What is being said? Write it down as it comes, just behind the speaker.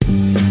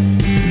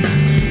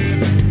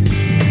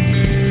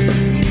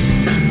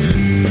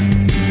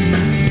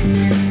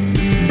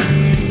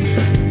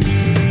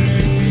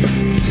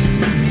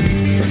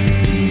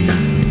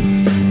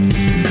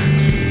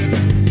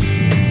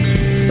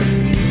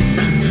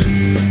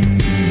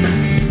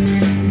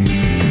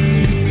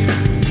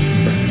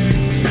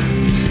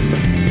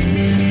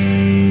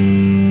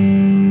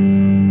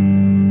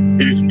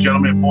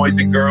boys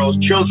and girls,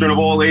 children of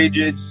all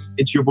ages.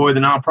 It's your boy,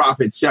 the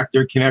Nonprofit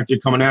Sector Connector,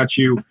 coming at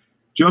you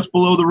just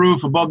below the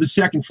roof, above the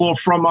second floor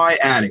from my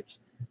attic.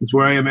 It's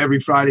where I am every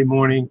Friday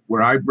morning,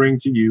 where I bring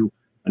to you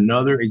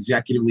another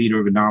executive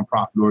leader of a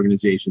nonprofit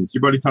organization. It's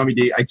your buddy, Tommy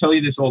D. I tell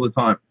you this all the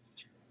time.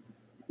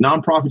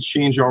 Nonprofits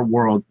change our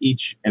world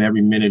each and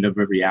every minute of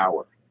every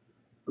hour,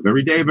 of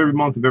every day, of every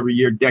month, of every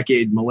year,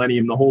 decade,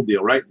 millennium, the whole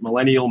deal, right?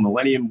 Millennium,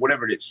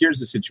 whatever it is. Here's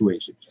the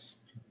situation.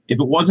 If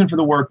it wasn't for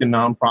the work that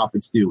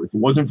nonprofits do, if it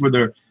wasn't for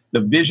the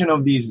vision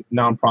of these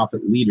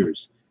nonprofit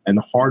leaders and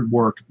the hard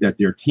work that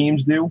their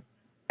teams do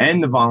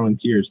and the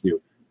volunteers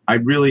do,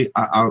 I'm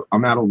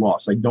at a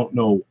loss. I don't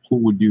know who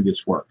would do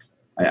this work.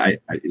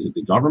 Is it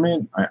the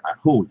government?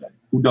 Who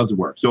does the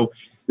work? So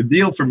the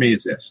deal for me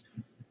is this.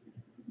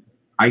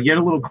 I get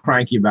a little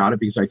cranky about it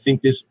because I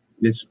think this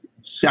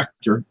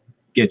sector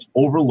gets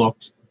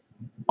overlooked,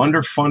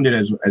 underfunded,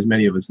 as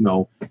many of us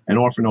know, and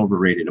often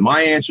overrated. And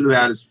my answer to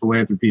that is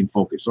philanthropy and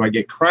focus. So I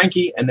get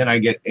cranky and then I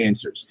get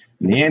answers.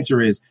 And the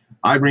answer is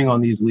I bring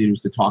on these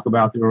leaders to talk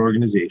about their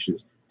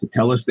organizations, to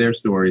tell us their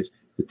stories,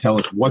 to tell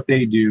us what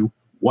they do,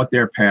 what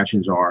their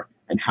passions are,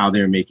 and how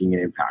they're making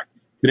an impact.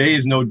 Today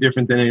is no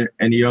different than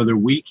any other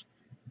week.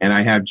 And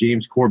I have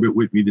James Corbett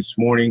with me this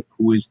morning,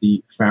 who is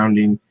the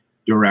founding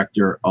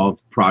director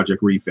of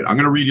Project Refit. I'm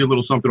going to read you a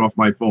little something off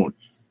my phone.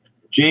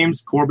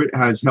 James Corbett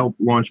has helped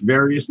launch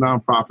various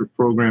nonprofit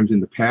programs in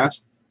the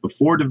past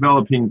before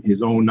developing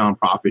his own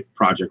nonprofit,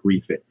 Project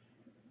Refit.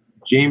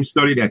 James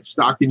studied at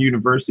Stockton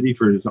University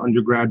for his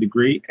undergrad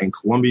degree and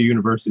Columbia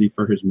University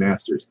for his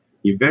master's.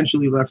 He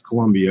eventually left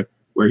Columbia,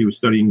 where he was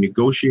studying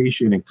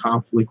negotiation and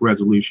conflict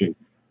resolution,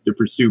 to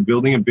pursue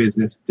building a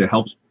business to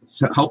help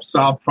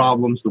solve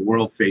problems the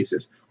world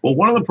faces. Well,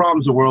 one of the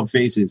problems the world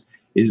faces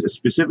is,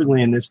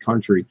 specifically in this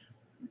country,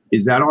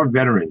 is that our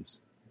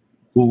veterans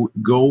who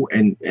go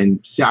and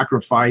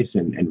sacrifice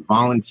and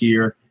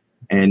volunteer,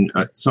 and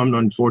some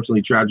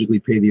unfortunately tragically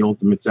pay the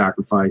ultimate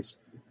sacrifice,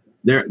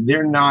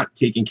 they're not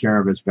taken care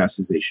of as best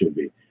as they should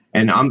be.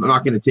 And I'm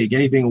not going to take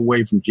anything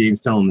away from James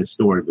telling this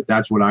story, but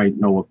that's what I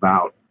know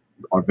about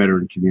our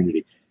veteran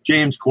community.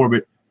 James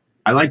Corbett,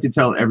 I like to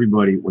tell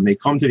everybody when they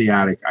come to the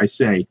attic, I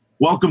say,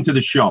 welcome to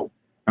the show.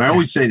 And I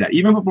always say that.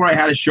 Even before I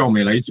had a show,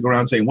 man, I used to go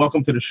around saying,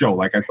 welcome to the show.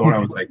 Like I thought I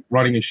was like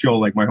running a show,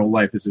 like my whole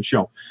life is a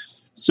show.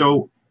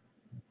 So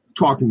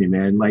talk to me,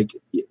 man. Like,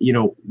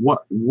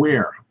 what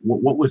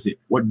was it?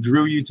 What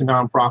drew you to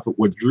nonprofit?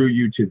 What drew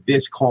you to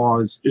this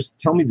cause? Just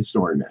tell me the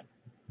story, man.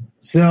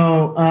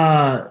 So,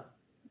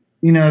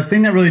 the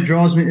thing that really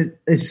draws me,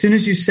 as soon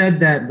as you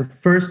said that, the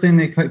first thing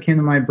that came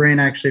to my brain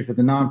actually for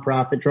the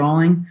nonprofit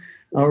drawing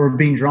or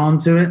being drawn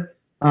to it,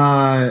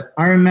 I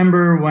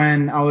remember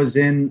when I was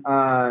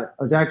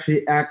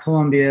actually at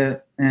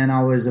Columbia, and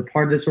I was a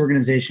part of this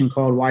organization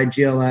called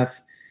YGLF,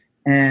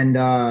 and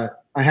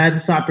I had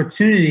this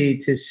opportunity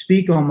to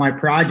speak on my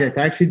project.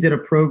 I actually did a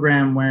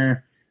program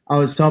where I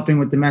was helping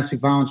with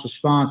domestic violence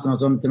response, and I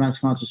was on the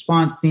domestic violence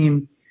response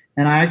team.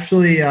 And I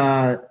actually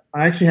had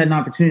an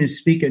opportunity to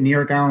speak at New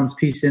York Island's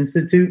Peace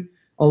Institute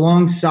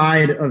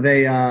alongside of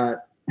it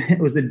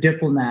was a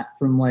diplomat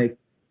from I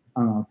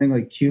think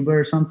like Cuba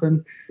or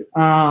something.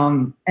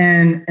 No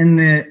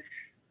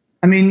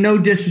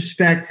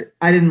disrespect,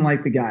 I didn't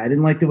like the guy. I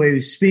didn't like the way he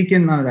was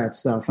speaking, none of that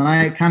stuff. And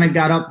I kind of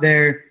got up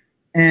there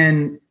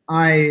and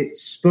I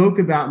spoke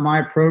about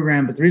my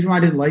program, but the reason why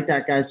I didn't like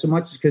that guy so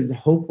much is because the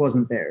hope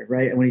wasn't there,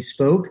 right? When he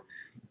spoke.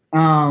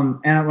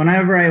 And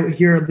whenever I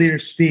hear a leader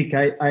speak,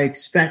 I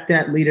expect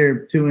that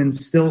leader to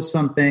instill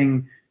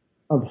something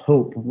of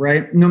hope,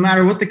 right? No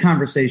matter what the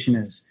conversation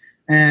is.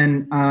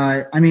 And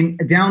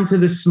down to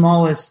the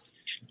smallest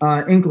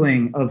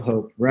inkling of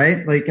hope,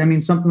 right?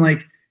 Something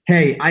like,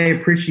 hey, I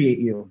appreciate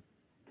you.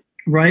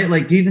 Right?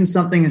 Like even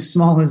something as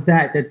small as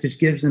that just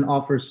gives and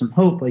offers some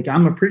hope. Like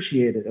I'm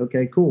appreciated.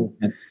 Okay, cool.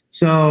 Yeah.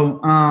 So,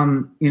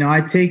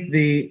 I take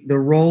the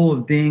role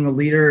of being a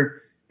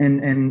leader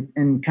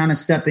and kind of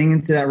stepping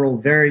into that role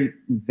very,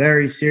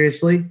 very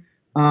seriously.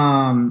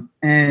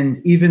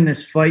 And even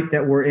this fight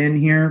that we're in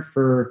here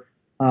for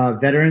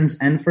veterans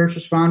and first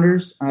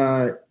responders,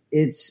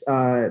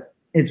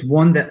 it's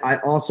one that I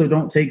also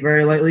don't take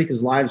very lightly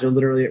because lives are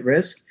literally at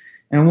risk.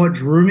 And what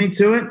drew me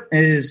to it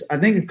is, I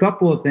think, a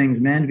couple of things,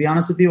 man. To be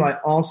honest with you, I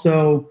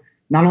also,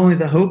 not only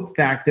the hope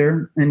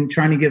factor and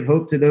trying to give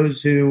hope to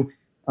those who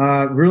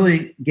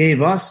really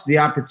gave us the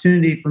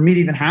opportunity for me to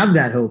even have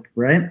that hope,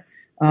 right?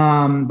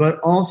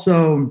 But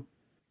also,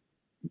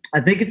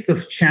 I think it's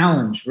the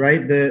challenge,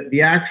 right?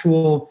 The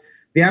actual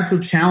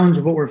challenge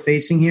of what we're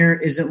facing here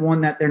isn't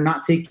one that they're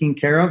not taking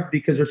care of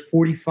because there's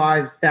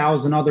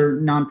 45,000 other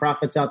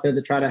nonprofits out there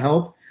that try to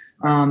help.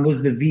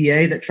 There's the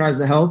VA that tries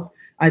to help.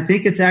 I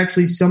think it's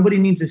actually somebody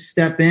needs to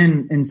step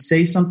in and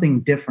say something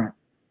different,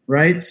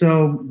 right?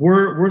 So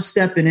we're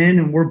stepping in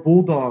and we're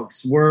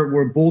bulldogs.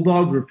 We're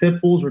bulldogs, we're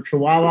pit bulls, we're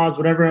chihuahuas,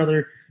 whatever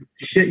other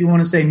shit you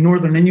want to say.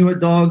 Northern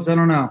Inuit dogs, I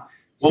don't know.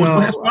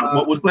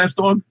 What was the last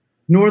one?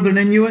 Northern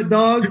Inuit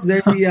dogs.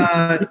 They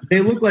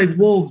look like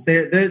wolves.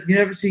 You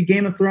ever see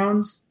Game of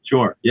Thrones?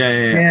 Sure. Yeah.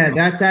 Yeah,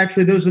 that's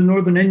actually, those are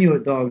Northern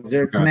Inuit dogs.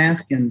 They're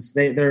Tamaskins.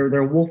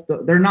 They're wolf.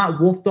 They're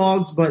not wolf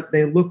dogs, but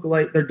they look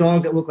like, they're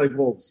dogs that look like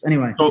wolves.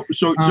 Anyway. So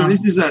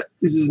this is a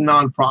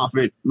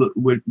nonprofit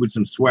with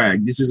some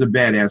swag. This is a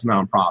badass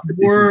nonprofit.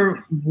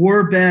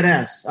 We're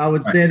badass. I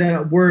would say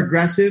that we're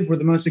aggressive. We're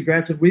the most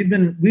aggressive. We've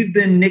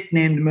been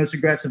nicknamed the most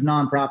aggressive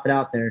nonprofit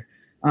out there,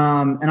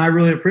 and I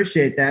really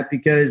appreciate that,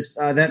 because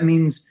that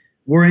means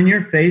we're in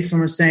your face and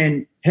we're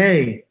saying,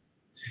 hey,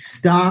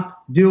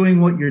 stop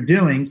doing what you're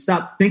doing.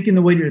 Stop thinking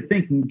the way you're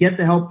thinking. Get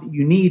the help that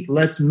you need.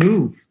 Let's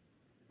move,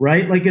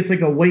 right? Like it's like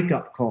a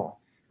wake-up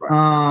call.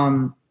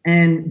 Right.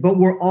 But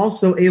we're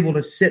also able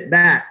to sit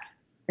back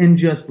and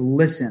just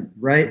listen,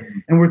 right?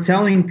 And we're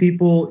telling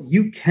people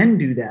you can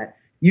do that.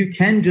 You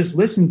can just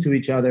listen to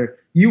each other.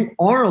 You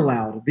are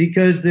allowed,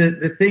 because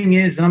the thing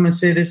is, and I'm going to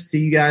say this to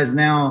you guys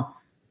now,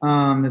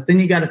 the thing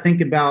you got to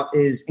think about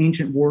is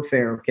ancient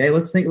warfare. Okay, I'm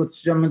going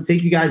to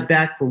take you guys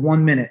back for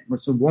 1 minute.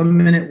 So 1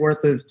 minute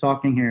worth of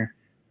talking here.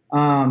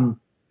 Go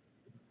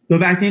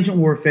back to ancient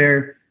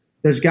warfare.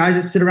 There's guys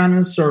that sit around in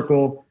a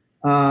circle,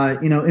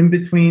 in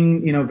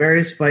between,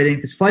 various fighting,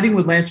 because fighting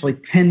would last for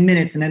like 10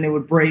 minutes and then they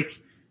would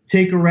break,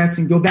 take a rest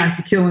and go back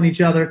to killing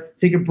each other,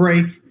 take a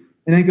break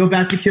and then go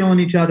back to killing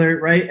each other.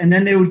 Right. And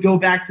then they would go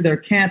back to their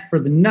camp for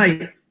the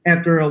night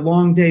after a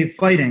long day of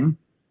fighting.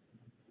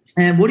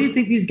 And what do you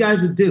think these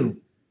guys would do?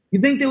 You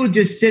think they would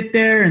just sit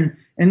there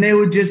and they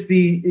would just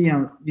be,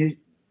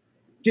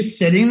 just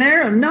sitting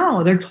there?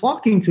 No, they're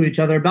talking to each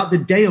other about the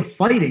day of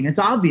fighting. It's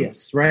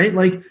obvious, right?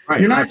 Like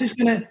you're not just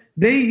going to,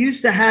 they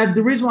used to have,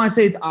 the reason why I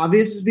say it's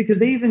obvious is because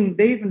they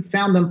even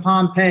found in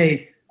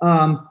Pompeii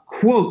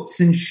quotes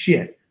and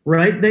shit,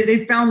 right?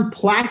 They found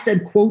plaques that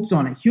had quotes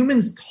on it.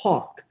 Humans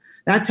talk.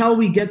 That's how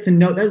we get to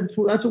know. That's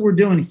what we're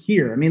doing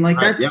here. I mean, like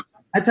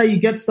that's how you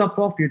get stuff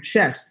off your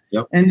chest.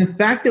 Yep. And the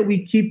fact that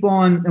we keep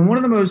on, and one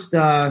of the most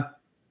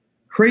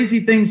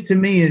crazy things to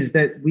me is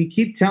that we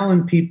keep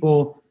telling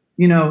people,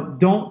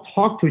 don't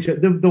talk to each other.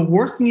 The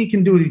worst thing you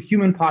can do to a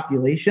human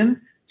population,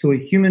 to a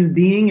human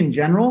being in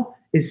general,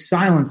 is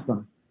silence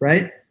them,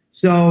 right?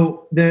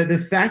 So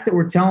the fact that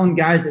we're telling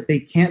guys that they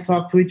can't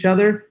talk to each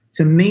other,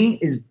 to me,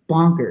 is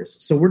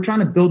bonkers. So we're trying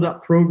to build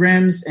up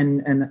programs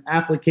and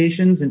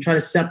applications and try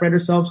to separate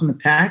ourselves from the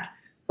pack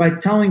by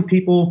telling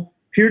people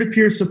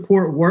peer-to-peer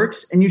support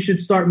works, and you should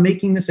start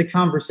making this a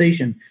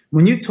conversation.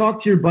 When you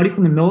talk to your buddy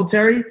from the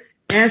military,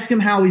 ask him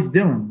how he's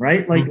doing,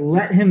 right? Like,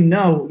 let him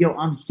know, yo,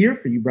 I'm here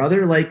for you,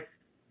 brother. Like,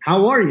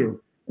 how are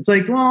you? It's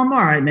like, well, I'm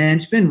all right, man.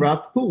 It's been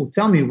rough. Cool.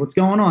 Tell me what's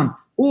going on.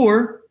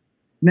 Or,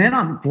 man,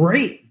 I'm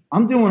great.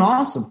 I'm doing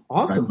awesome.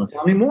 Awesome. Right.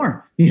 Tell me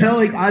more.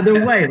 Like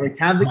either way, like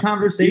have the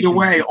conversation. Either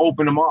way,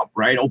 open them up,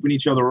 right? Open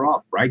each other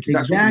up, right?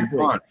 Because that's what we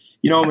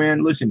want.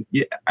 Man, listen,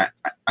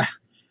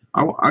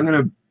 I'm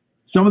going to,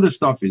 some of the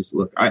stuff is,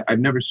 look, I've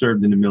never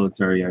served in the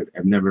military.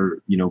 I've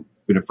never,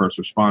 been a first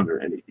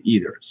responder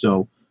either.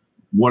 So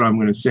what I'm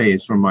going to say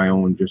is from my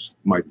own, just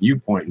my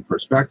viewpoint and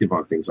perspective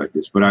on things like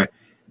this. But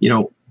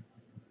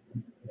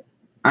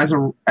as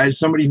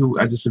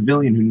a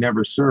civilian who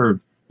never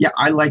served,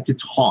 I like to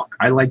talk.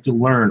 I like to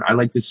learn. I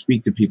like to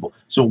speak to people.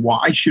 So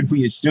why should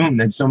we assume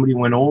that somebody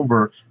went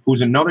over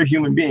who's another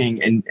human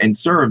being and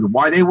served,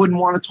 why they wouldn't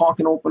want to talk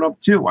and open up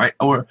too?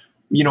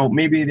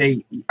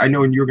 Maybe I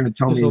know you're going to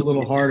tell me a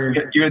little harder.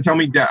 You're going to tell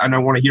me that, and I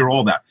want to hear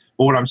all that.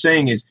 But what I'm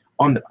saying is,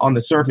 on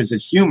the surface,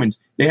 as humans,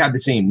 they have the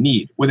same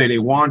need, whether they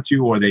want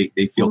to or they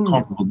feel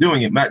comfortable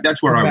doing it.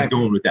 That's where I was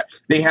going with that.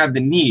 They have the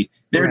need.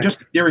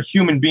 They're a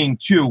human being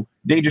too.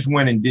 They just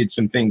went and did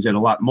some things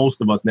that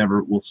most of us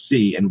never will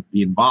see and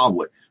be involved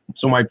with.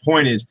 So my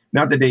point is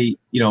not that they,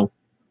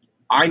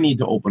 I need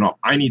to open up.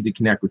 I need to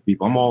connect with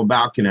people. I'm all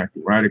about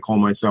connecting, right? I call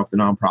myself the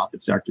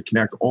nonprofit sector,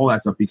 connect, all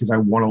that stuff, because I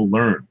want to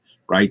learn,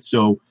 right?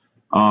 So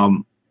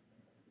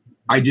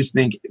I just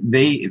think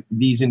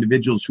these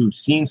individuals who've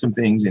seen some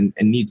things and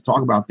need to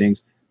talk about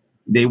things,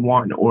 they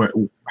want or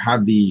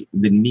have the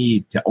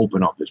need to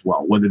open up as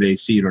well, whether they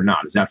see it or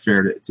not. Is that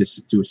fair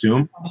to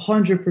assume?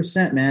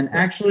 100%, man.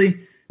 Actually,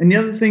 and the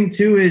other thing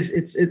too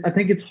is I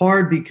think it's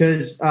hard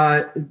because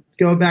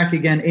go back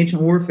again,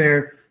 ancient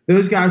warfare.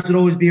 Those guys would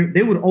always be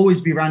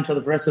around each other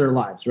for the rest of their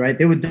lives, right?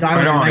 They would die.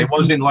 Right on.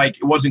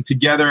 It wasn't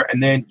together,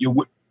 and then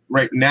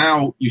right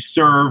now you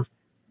serve.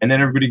 And then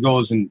everybody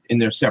goes in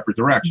their separate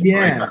directions.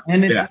 Yeah,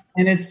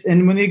 right?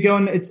 and when they go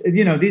and it's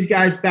these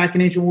guys back in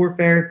ancient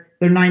warfare,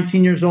 they're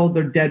 19 years old,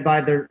 they're dead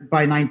by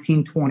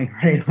 1920,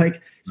 right?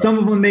 Like some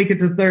of them make it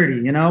to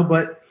 30,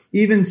 but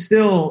even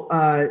still,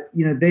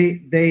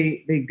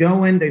 they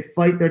go in, they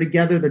fight, they're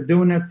together, they're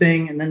doing their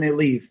thing, and then they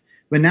leave.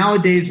 But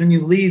nowadays, when you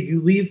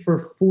leave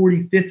for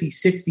 40, 50,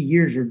 60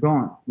 years, you're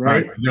gone,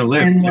 right? You're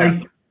going to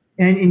live.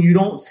 And you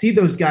don't see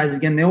those guys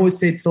again. They always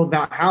say it's still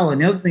Valhalla.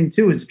 And the other thing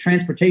too is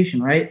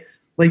transportation, right?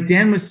 Like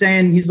Dan was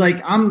saying, he's like,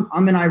 I'm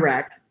in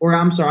Iraq, or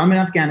I'm in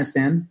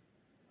Afghanistan,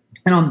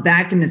 and I'm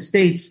back in the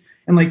States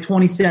in like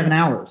 27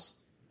 hours.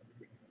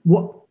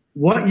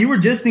 What? You were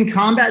just in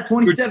combat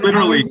 27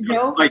 hours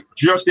ago? Like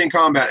just in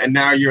combat, and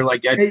now you're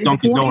like at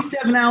Dunkin' Donuts.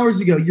 27 hours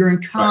ago, you're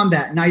in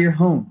combat. Right. Now you're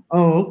home.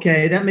 Oh,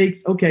 okay. That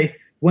makes okay.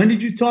 when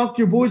did you talk to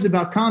your boys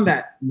about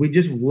combat? We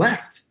just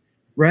left,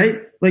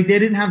 right? Like they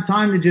didn't have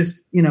time to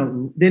just, they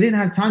didn't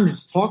have time to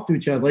just talk to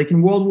each other. Like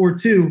in World War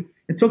II,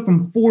 it took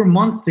them 4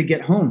 months to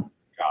get home.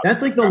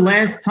 That's like the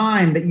last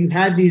time that you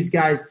had these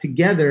guys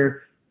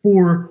together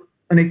for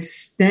an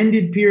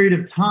extended period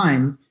of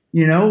time,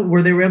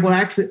 where they were able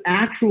to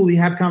actually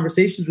have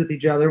conversations with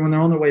each other when they're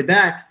on their way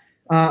back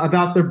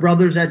about their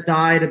brothers that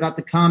died, about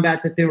the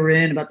combat that they were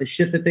in, about the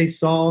shit that they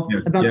saw,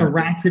 about the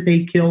rats that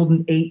they killed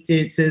and ate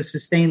to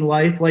sustain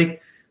life.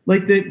 Like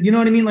you know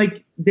what I mean?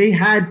 Like they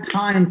had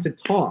time to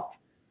talk.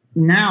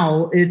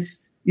 Now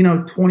it's,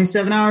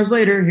 27 hours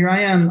later, here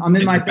I am. I'm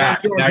in my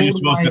backyard. Now you're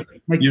supposed to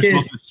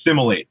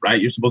assimilate,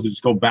 right? You're supposed to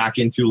just go back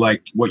into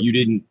like what you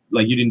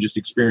didn't just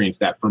experience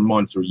that for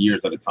months or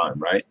years at a time,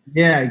 right?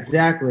 Yeah,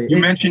 exactly. You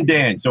mentioned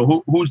Dan.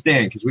 So who's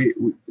Dan? Because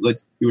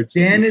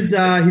Dan is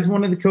he's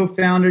one of the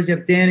co-founders. You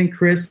have Dan and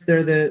Chris.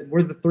 We're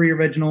the three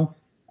original.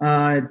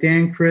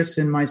 Dan, Chris,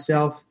 and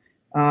myself.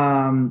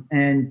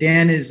 And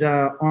Dan is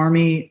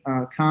Army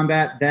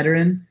combat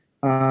veteran.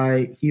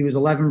 He was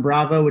 11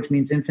 Bravo, which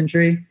means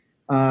infantry.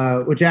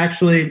 Which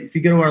actually, if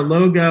you go to our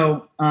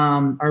logo,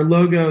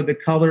 the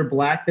color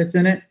black that's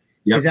in it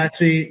is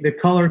actually, the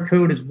color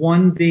code is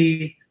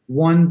 1B,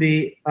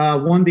 1B,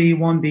 1B,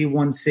 1B,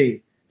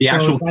 1C. The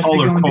actual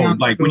color code,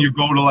 like when you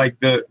go to like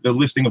the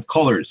listing of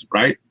colors,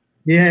 right?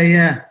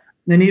 Yeah.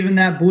 Then even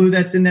that blue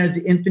that's in there is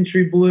the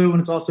infantry blue, and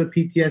it's also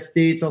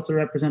PTSD. It's also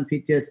represent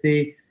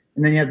PTSD.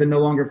 And then you have the no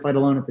longer fight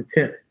alone at the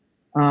tip.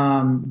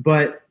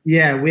 But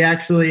yeah, we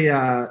actually,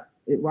 I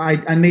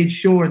made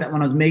sure that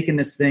when I was making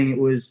this thing, it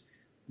was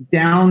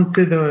down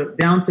to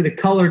the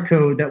color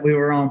code that we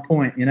were on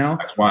point,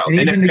 That's wild.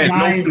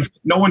 And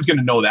no one's going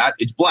to know that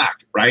it's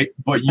black, right?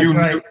 But you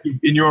knew,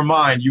 in your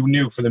mind, you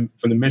knew for the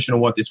mission of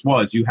what this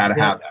was, you had to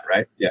have that,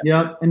 right? Yeah.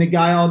 Yep. And the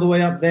guy all the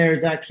way up there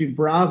is actually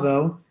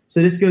Bravo.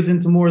 So this goes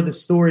into more of the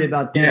story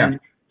about Dan. Yeah.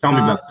 Tell me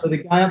about that. So the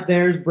guy up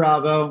there is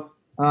Bravo.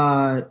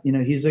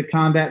 He's a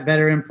combat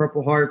veteran,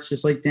 Purple Hearts,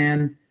 just like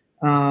Dan.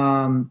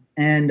 And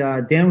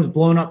Dan was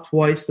blown up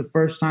twice. The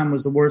first time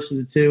was the worst of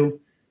the two.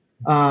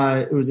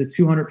 It was a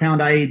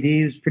 200-pound IED.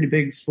 It was a pretty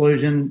big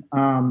explosion.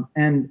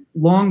 And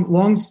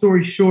long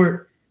story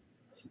short,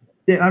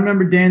 I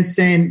remember Dan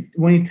saying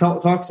when he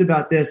talks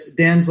about this,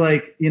 Dan's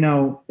like, in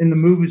the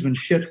movies when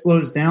shit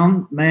slows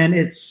down, man,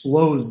 it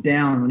slows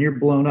down when you're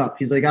blown up.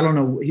 He's like, I don't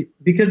know,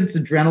 because it's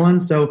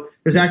adrenaline. So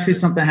there's actually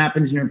something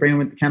happens in your brain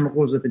with the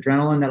chemicals with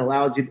adrenaline that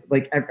allows you,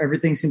 like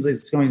everything seems like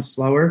it's going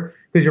slower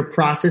because you're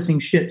processing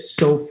shit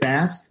so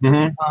fast.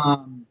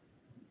 Mm-hmm.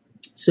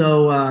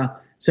 So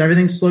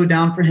everything slowed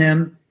down for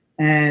him,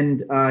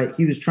 and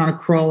he was trying to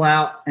crawl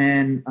out,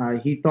 and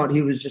he thought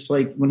he was just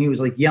like, when he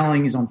was like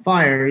yelling, he's on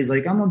fire. He's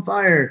like, I'm on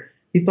fire.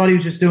 He thought he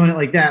was just doing it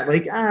like that,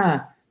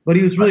 but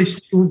he was really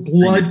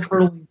blood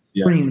curdling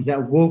screams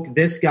that woke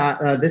this guy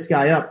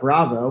up,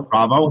 Bravo at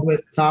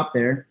the top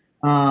there.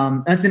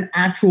 That's an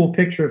actual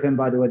picture of him,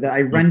 by the way, that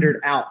I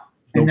rendered out,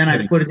 and then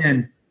I put it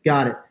in.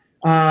 Got it.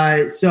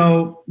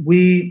 So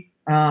he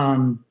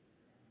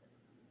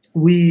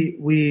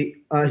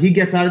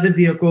gets out of the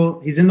vehicle.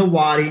 He's in the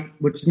Wadi,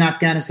 which is in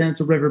Afghanistan. It's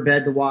a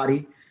riverbed, the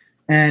Wadi.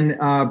 And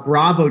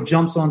Bravo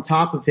jumps on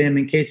top of him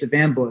in case of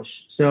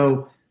ambush.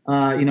 So,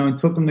 and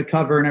took him to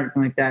cover and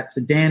everything like that.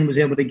 So Dan was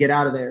able to get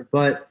out of there.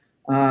 But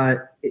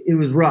it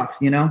was rough,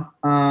 and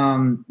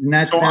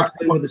that's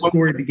where the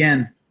story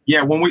began.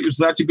 Yeah, so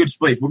that's a good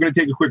place. We're going to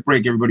take a quick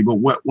break, everybody.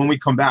 But when we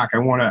come back,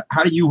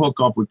 how do you hook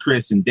up with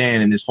Chris and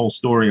Dan in this whole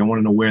story? I want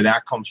to know where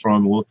that comes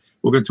from. We're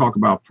going to talk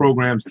about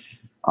programs.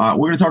 We're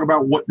going to talk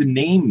about what the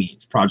name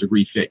means, Project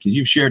Refit, because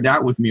you've shared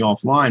that with me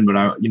offline.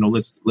 But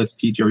let's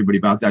teach everybody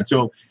about that.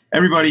 So,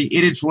 everybody,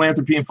 it is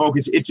Philanthropy in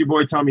Focus. It's your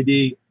boy Tommy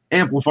D,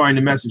 amplifying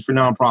the message for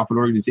nonprofit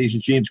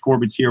organizations. James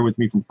Corbett's here with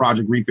me from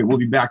Project Refit. We'll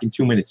be back in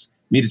 2 minutes.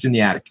 Meet us in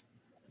the attic.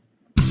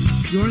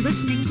 You're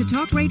listening to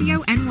Talk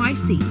Radio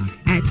NYC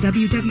at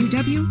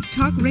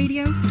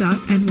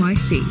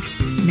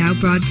www.talkradio.nyc. Now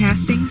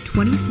broadcasting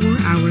 24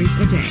 hours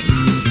a day.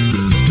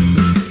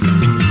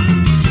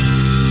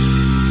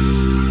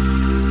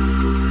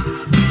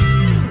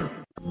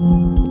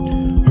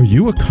 Are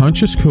you a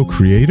conscious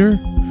co-creator?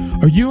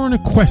 Are you on a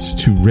quest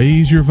to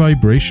raise your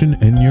vibration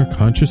and your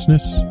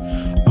consciousness?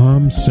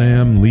 I'm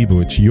Sam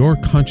Leibowitz, your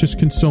conscious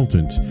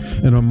consultant,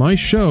 and on my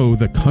show,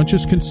 The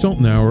Conscious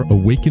Consultant Hour,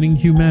 Awakening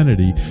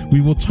Humanity,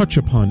 we will touch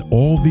upon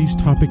all these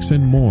topics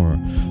and more.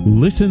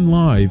 Listen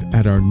live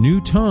at our new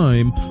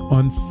time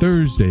on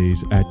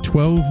Thursdays at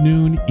 12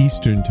 noon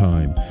Eastern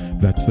Time.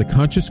 That's The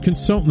Conscious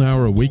Consultant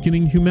Hour,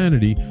 Awakening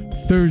Humanity,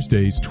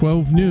 Thursdays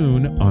 12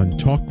 noon on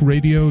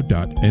talkradio.nyc.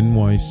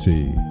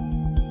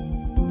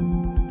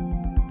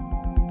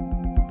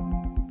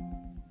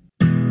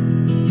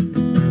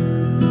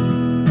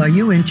 Are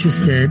you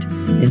interested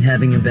in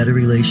having a better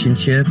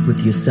relationship with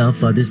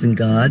yourself, others, and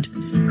God?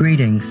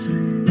 Greetings.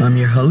 I'm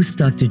your host,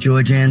 Dr.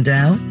 George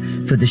Andow,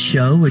 for the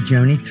show A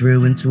Journey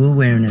Through into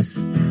Awareness.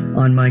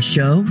 On my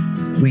show,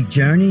 we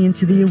journey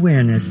into the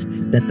awareness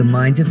that the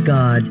mind of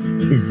God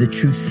is the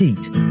true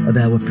seat of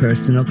our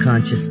personal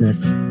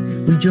consciousness.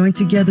 We join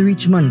together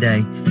each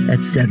Monday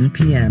at 7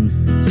 p.m.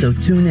 So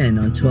tune in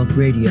on Talk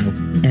Radio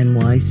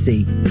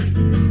NYC.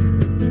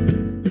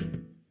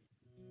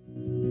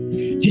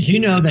 Did you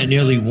know that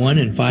nearly 1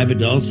 in 5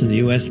 adults in the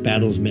U.S.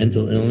 battles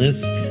mental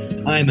illness?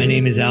 Hi, my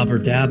name is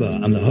Albert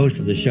Daba. I'm the host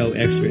of the show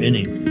Extra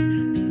Innings.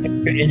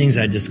 Extra Innings,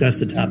 I discuss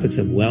the topics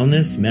of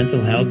wellness, mental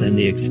health, and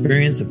the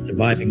experience of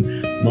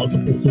surviving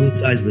multiple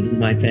suicides within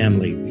my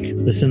family.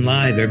 Listen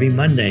live every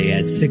Monday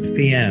at 6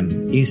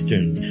 p.m.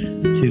 Eastern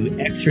to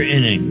Extra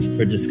Innings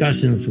for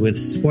discussions with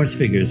sports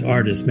figures,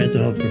 artists,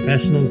 mental health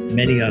professionals, and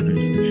many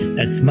others.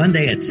 That's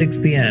Monday at 6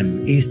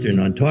 p.m. Eastern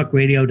on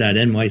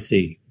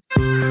talkradio.nyc.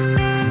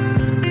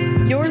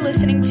 You're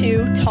listening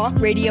to Talk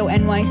Radio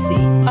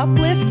NYC.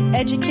 Uplift,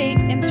 educate,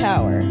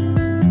 empower.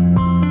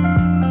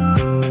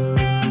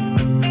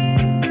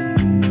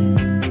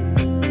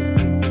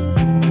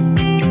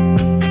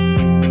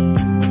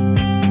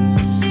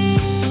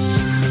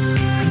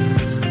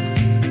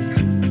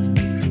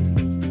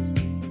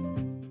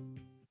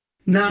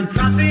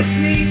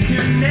 Nonprofits need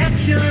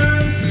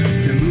connections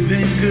to move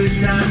in good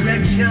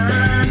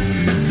directions.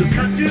 So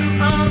cut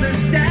through all the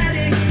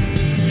static.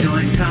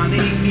 Join Tommy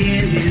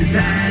in his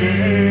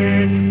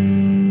attic.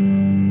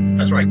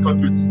 That's right. Cut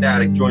through the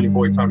static. Join your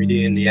boy Tommy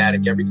D in the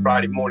attic every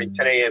Friday morning,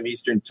 10 a.m.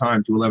 Eastern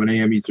Time to 11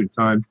 a.m. Eastern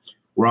Time,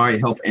 where I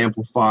help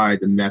amplify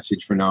the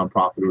message for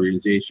nonprofit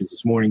organizations.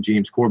 This morning,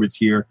 James Corbett's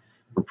here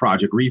for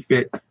Project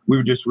Refit. We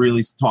were just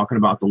really talking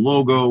about the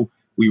logo.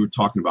 We were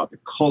talking about the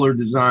color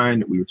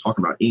design. We were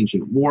talking about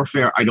ancient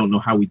warfare. I don't know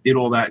how we did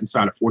all that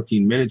inside of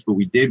 14 minutes, but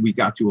we did. We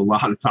got to a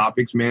lot of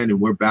topics, man, and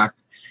we're back,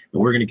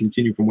 and we're going to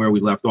continue from where we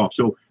left off.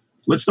 So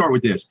let's start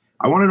with this.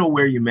 I want to know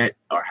where you met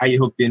or how you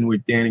hooked in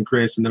with Dan and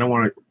Chris, and then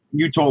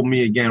you told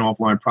me again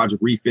offline,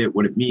 Project Refit,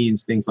 what it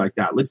means, things like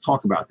that. Let's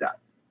talk about that.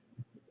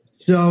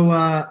 So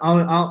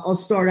I'll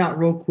start out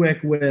real quick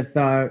with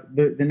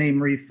the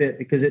name Refit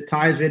because it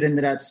ties right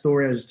into that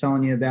story I was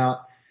telling you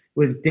about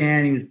with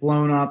Dan. He was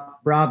blown up.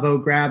 Bravo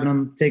grabbing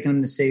him, taking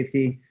him to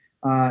safety.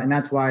 And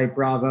that's why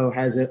Bravo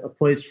has a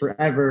place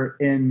forever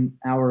in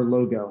our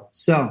logo.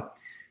 So,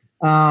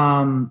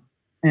 and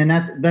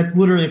that's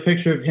literally a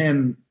picture of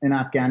him in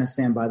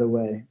Afghanistan, by the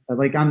way.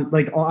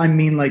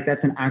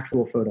 That's an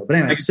actual photo. But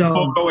anyway,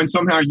 photo, and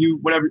somehow you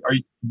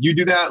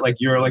do that? Like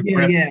you're like,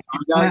 yeah.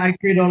 I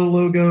create all the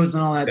logos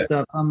and all that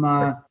stuff. I'm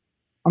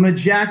a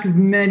jack of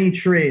many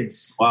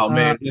trades. Wow,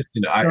 man.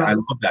 Listen, I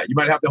love that. You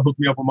might have to hook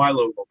me up with my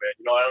logo, man.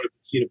 I don't know if you've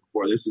seen it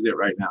before. This is it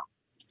right now.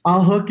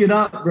 I'll hook it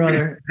up,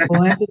 brother.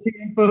 Philanthropy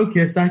and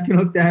focus. I can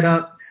hook that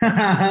up.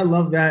 I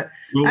love that.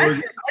 I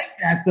actually like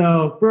that,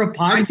 though, for a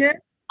podcast.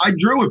 I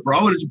drew it,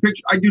 bro. It's a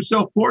picture. I do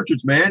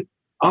self-portraits, man.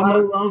 I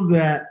love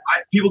that.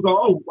 People go,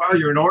 oh, wow,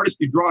 you're an artist.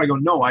 You draw. I go,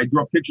 no, I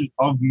draw pictures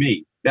of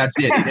me. That's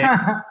it.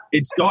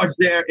 It starts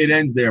there. It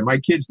ends there. My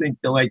kids think,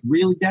 they're like,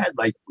 really, Dad?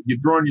 Like, you're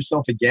drawing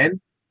yourself again?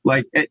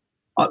 Like,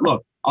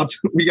 look,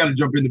 we got to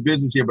jump in the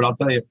business here, but I'll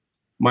tell you,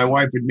 my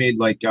wife had made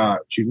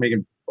she was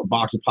making a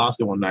box of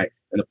pasta one night,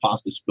 and the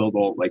pasta spilled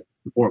all,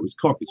 before it was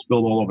cooked, it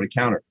spilled all over the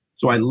counter.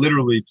 So I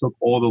literally took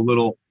all the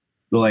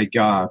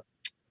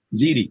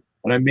ziti,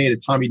 and I made a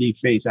Tommy D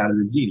face out of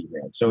the ziti,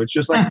 man. So it's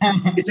just like,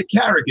 it's a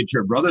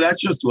caricature, brother.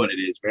 That's just what it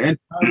is, man.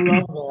 I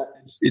love that.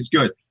 It's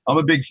good. I'm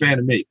a big fan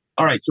of me.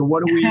 All right, so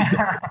what do we?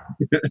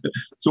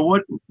 So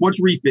what's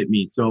Refit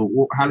mean?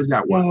 So how does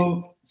that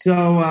work?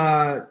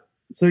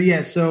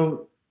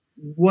 So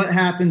what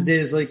happens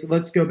is,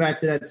 let's go back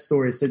to that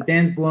story. So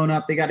Dan's blown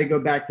up. They got to go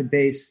back to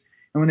base.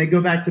 And when they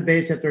go back to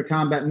base after a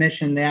combat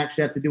mission, they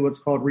actually have to do what's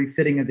called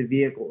refitting of the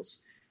vehicles.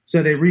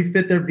 So they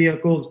refit their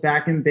vehicles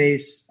back in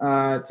base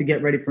to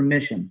get ready for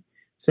mission.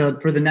 So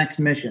for the next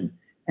mission.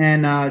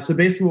 And so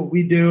basically what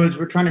we do is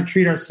we're trying to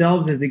treat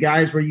ourselves as the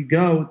guys where you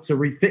go to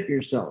refit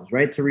yourselves,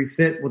 right? To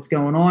refit what's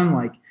going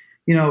on.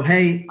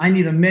 Hey, I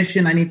need a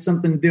mission. I need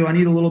something to do. I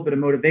need a little bit of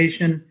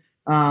motivation.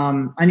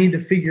 I need to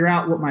figure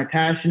out what my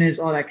passion is,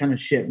 all that kind of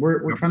shit.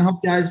 We're trying to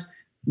help guys.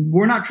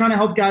 We're not trying to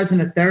help guys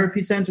in a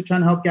therapy sense. We're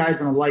trying to help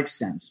guys in a life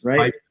sense,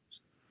 right?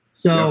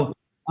 So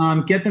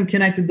get them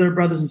connected to their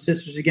brothers and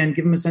sisters again,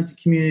 give them a sense of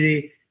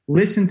community,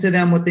 listen to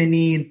them, what they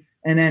need,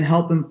 and then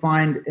help them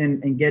find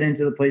and get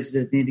into the places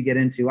that they need to get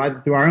into, either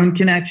through our own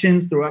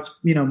connections, through us,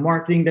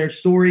 marketing their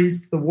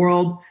stories to the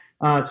world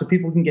so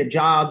people can get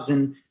jobs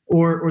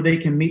or they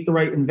can meet the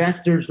right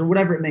investors or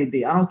whatever it may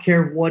be. I don't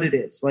care what it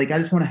is. I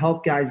just want to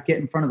help guys get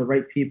in front of the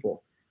right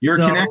people. You're a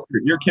connector.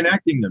 You're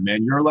connecting them,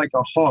 man. You're like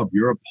a hub.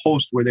 You're a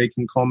post where they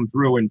can come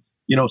through and,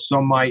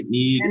 some might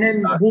need. And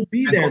then we'll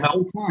be there the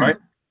whole time. Right?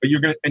 But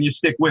you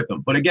stick with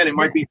them. But again, it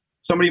might be,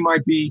 somebody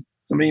might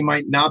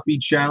not be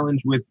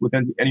challenged with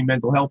any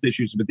mental health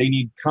issues, but they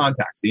need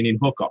contacts. They need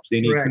hookups.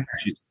 They need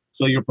connections.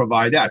 So you'll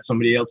provide that.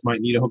 Somebody else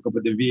might need a hookup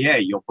with the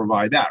VA. You'll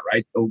provide that,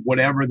 right? So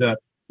whatever the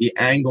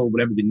angle,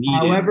 whatever the need.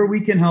 However we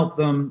can help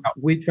them,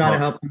 we try to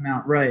help them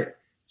out. Right.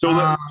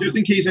 So just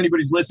in case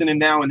anybody's listening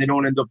now and they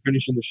don't end up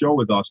finishing the show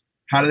with us,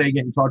 how do they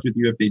get in touch with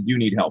you if they do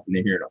need help and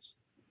they hear us?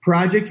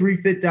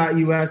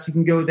 ProjectRefit.us. You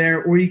can go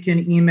there, or you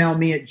can email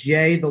me at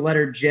J, the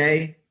letter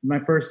J. My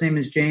first name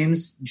is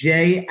James,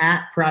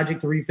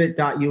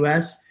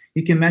 J@ProjectRefit.us.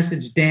 You can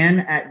message Dan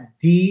at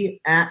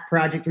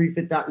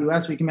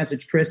d@projectrefit.us, or you can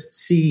message Chris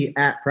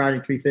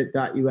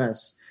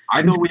c@projectrefit.us.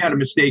 I thought we had a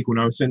mistake when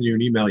I was sending you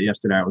an email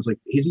yesterday. I was like,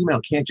 his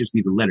email can't just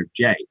be the letter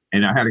J.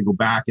 And I had to go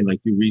back and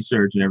do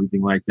research and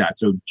everything like that.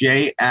 So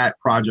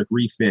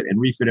J@projectrefit, and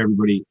refit,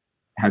 everybody,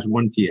 has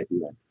one T at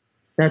the end.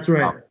 That's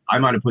right. I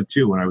might have put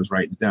two when I was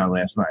writing it down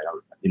last night,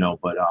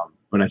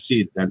 but I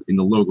see it that in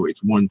the logo,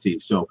 it's one T.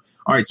 So,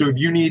 all right. So if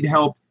you need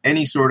help,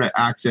 any sort of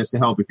access to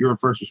help, if you're a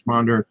first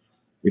responder,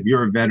 if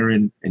you're a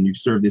veteran and you've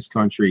served this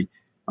country,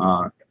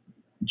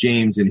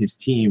 James and his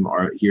team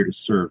are here to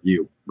serve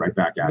you right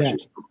back at you.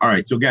 All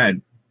right. So go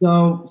ahead.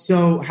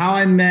 So how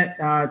I met,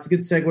 it's a good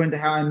segue into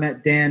how I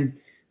met Dan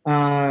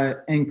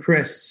and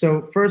Chris.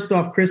 So first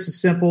off, Chris is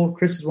simple.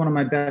 Chris is one of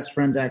my best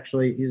friends,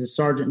 actually. He's a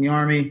sergeant in the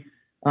Army.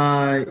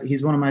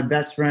 He's one of my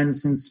best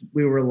friends since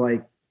we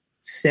were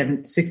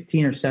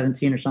 16 or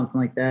 17 or something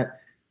like that.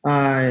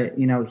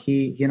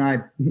 He and I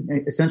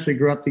essentially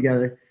grew up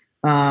together.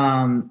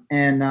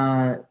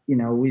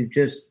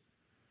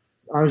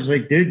 I was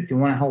like, dude, do you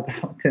want to help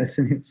out with this?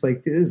 And he was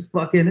like, dude, this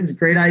is a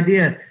great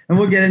idea. And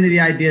we'll get into the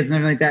ideas and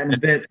everything like that in a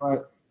bit,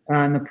 but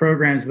in the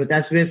programs, but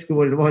that's basically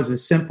what it was. It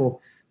was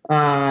simple.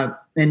 And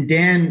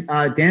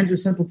Dan's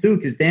was simple too,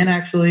 because Dan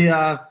actually,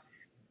 at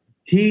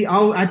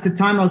the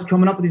time I was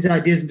coming up with these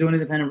ideas and doing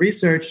independent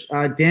research,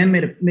 Dan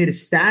made a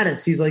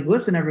status. He's like,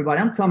 listen,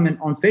 everybody, I'm coming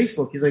on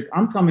Facebook. He's like,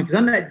 I'm coming, because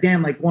I met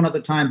Dan one other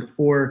time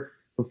before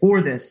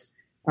this.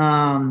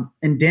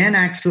 And Dan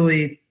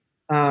actually,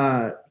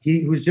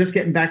 he was just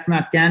getting back from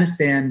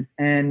Afghanistan,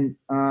 and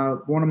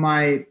one of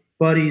my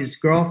buddy's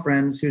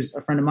girlfriends, who's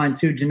a friend of mine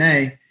too,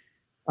 Janae,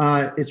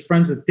 is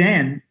friends with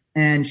Dan.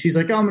 And she's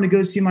like, oh, I'm going to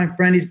go see my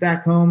friend. He's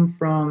back home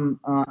from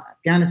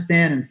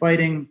Afghanistan and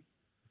fighting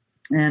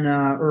and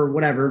or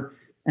whatever.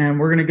 And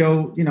we're going to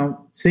go,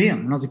 see him.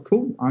 And I was like,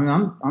 cool.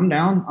 I'm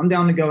down. I'm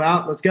down to go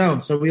out. Let's go.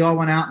 So we all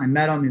went out and I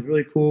met him. He's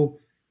really cool.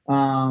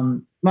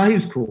 Well, he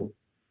was cool.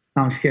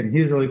 No, I'm just kidding.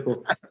 He was really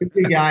cool.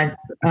 Good guy.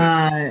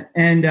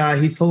 And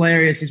he's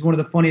hilarious. He's one of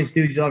the funniest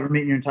dudes you'll ever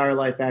meet in your entire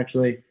life,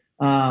 actually.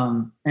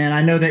 And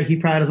I know that he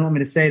probably doesn't want me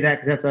to say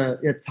that because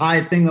it's a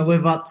high thing to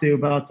live up to,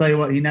 but I'll tell you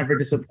what, he never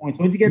disappoints.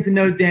 Once you get to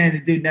know Dan, the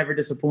dude never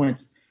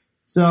disappoints.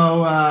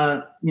 So,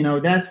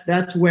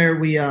 that's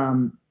where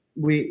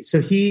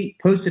so he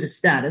posted a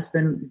status.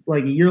 Then a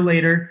year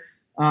later,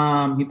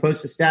 he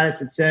posted a status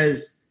that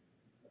says,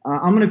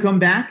 I'm going to come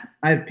back.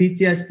 I have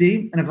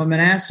PTSD. And if I'm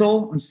an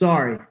asshole, I'm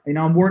sorry.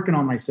 I'm working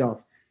on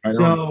myself.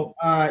 So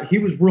he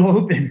was real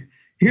open.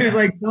 He was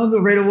telling me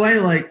right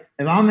away,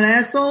 if I'm an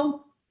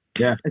asshole,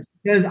 it's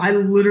because I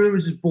literally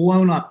was just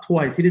blown up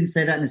twice. He didn't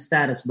say that in his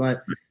status,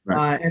 but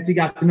after you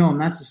got to know him,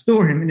 that's the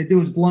story. The dude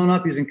was blown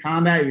up. He was in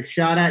combat. He was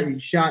shot at. He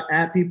shot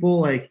at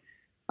people.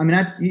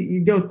 That's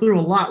you go through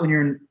a lot when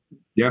you're in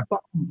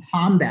fucking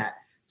combat.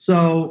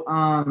 So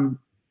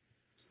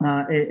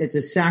it's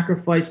a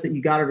sacrifice that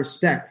you got to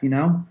respect, You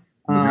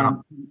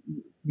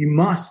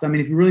must.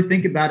 If you really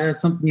think about it, that's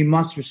something you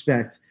must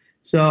respect.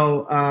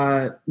 So,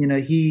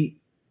 he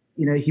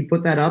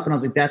put that up, and I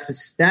was like,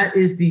 that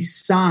is the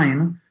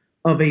sign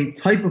of a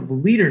type of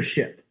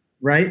leadership,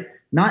 right?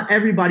 Not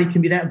everybody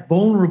can be that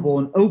vulnerable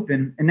and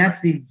open, and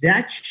that's the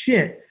exact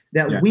shit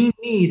that we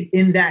need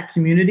in that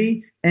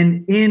community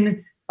and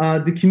in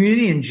the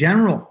community in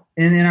general,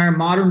 and in our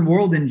modern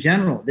world in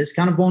general. This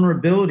kind of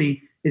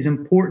vulnerability is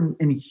important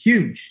and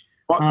huge.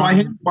 By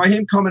him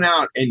coming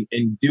out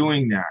and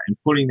doing that and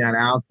putting that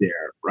out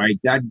there, right?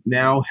 That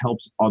now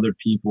helps other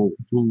people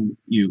who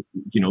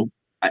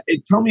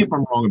tell me if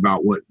I'm wrong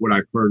about what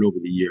I've heard over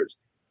the years.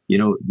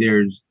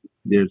 There's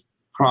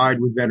pride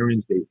with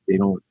veterans. They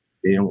don't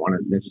want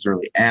to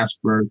necessarily ask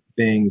for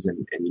things,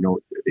 and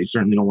they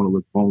certainly don't want to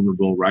look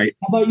vulnerable, right?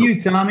 How about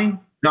you, Tommy?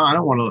 No, I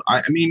don't want to.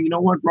 You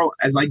know what, bro?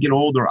 As I get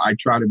older, I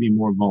try to be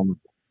more vulnerable.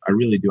 I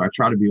really do. I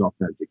try to be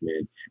authentic,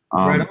 man.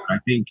 Right. I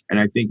think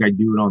I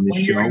do it on this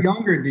show. When you were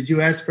younger, did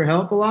you ask for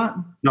help a lot?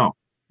 No.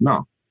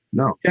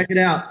 Check it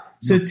out.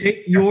 So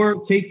take your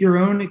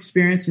own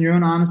experience and your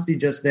own honesty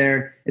just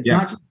there. It's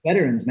not just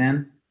veterans,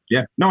 man.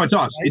 Yeah. No, it's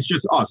us. Right? It's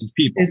just us. It's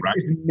people, right?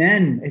 It's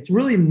men. It's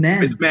really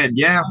men. It's men.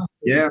 Yeah.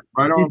 Yeah.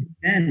 Right on. It's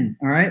men.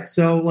 All right.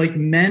 So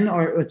men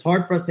it's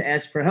hard for us to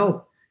ask for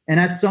help. And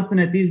that's something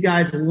that these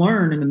guys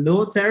learn in the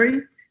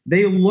military.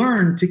 They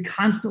learn to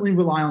constantly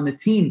rely on the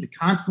team, to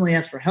constantly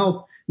ask for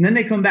help. And then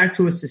they come back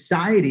to a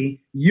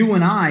society, you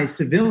and I,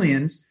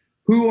 civilians,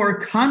 who are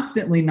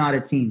constantly not a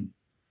team.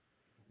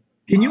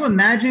 Can you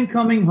imagine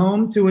coming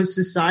home to a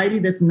society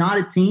that's not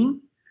a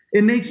team?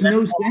 It makes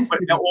no sense.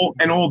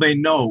 And all they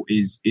know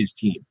is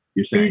team.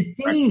 You're saying is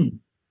team.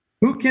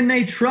 Right? Who can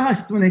they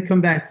trust when they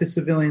come back to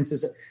civilian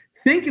society?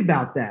 Think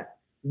about that.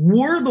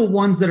 We're the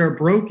ones that are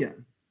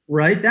broken,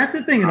 right? That's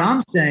the thing that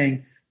I'm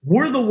saying.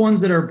 We're the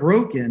ones that are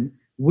broken.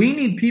 We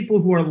need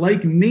people who are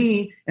like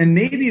me and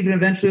maybe even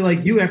eventually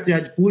like you after I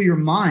just blew your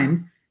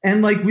mind.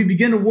 And we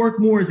begin to work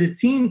more as a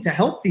team to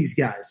help these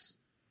guys,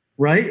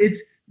 right?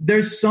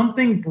 There's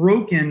something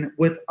broken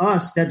with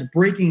us that's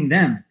breaking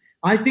them.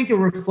 I think a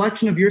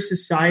reflection of your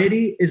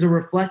society is a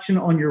reflection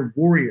on your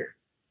warrior,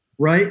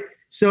 right?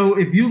 So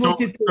if you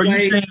look at the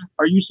way,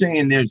 are you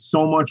saying there's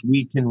so much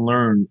we can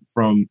learn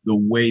from the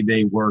way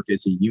they work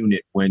as a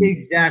unit? When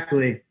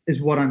exactly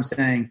is what I'm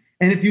saying.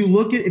 And if you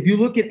look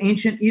at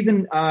ancient,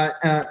 even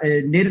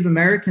Native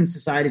American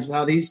societies,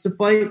 how they used to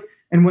fight,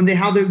 and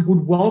how they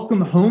would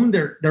welcome home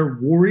their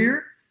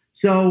warrior.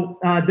 So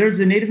there's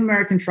a Native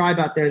American tribe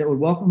out there that would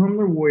welcome home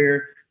their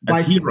warrior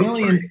by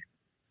civilians. Right?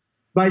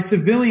 By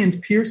civilians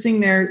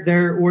piercing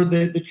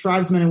the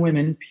tribesmen and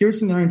women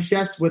piercing their own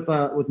chests with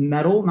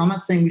metal. And I'm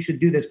not saying we should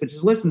do this, but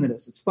just listen to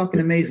this. It's fucking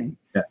amazing.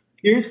 Yeah.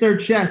 Pierce their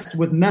chests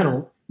with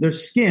metal, their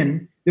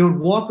skin. They would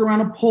walk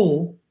around a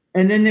pole,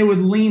 and then they would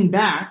lean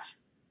back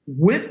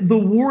with the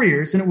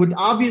warriors, and it would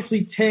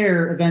obviously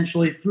tear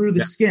eventually through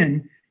the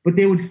skin, but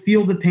they would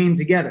feel the pain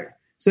together.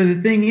 So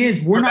the thing is,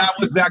 that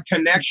was that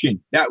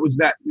connection. That was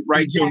that,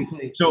 right?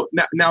 Exactly. So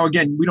now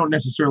again, we don't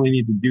necessarily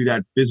need to do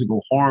that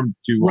physical harm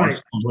to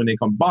ourselves when they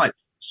come, but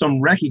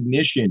some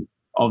recognition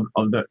of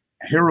the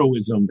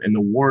heroism and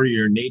the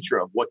warrior nature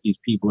of what these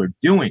people are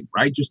doing,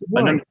 right? Just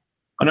an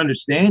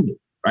understanding,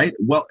 right?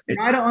 Well,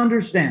 try to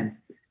understand.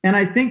 And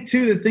I think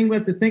too, the thing we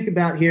have to think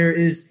about here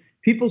is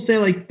people say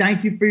like,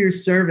 "Thank you for your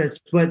service,"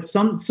 but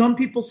some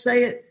people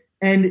say it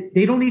and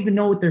they don't even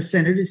know what they're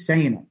saying. They're just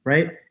saying it,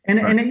 right?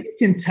 And you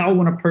can tell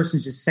when a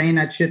person's just saying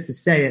that shit to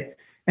say it.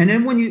 And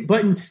then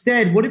but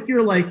instead, what if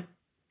you're like,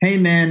 "Hey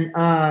man,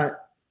 I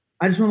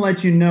just want to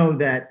let you know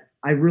that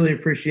I really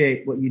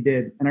appreciate what you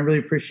did. And I really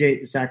appreciate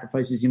the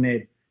sacrifices you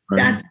made." Right.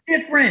 That's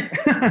different.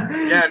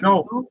 Yeah,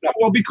 no.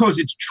 Well, because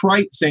it's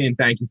trite saying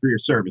thank you for your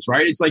service,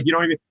 right? It's like, you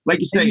don't even, like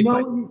you say,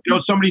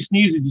 somebody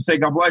sneezes, you say,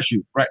 "God bless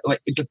you," right?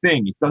 Like it's a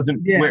thing. It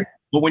doesn't,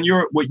 but when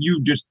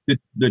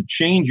the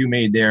change you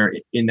made there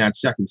in that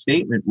second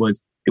statement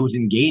it was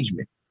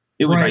engagement.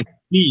 It was I see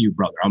you,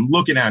 brother. I'm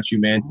looking at you,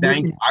 man.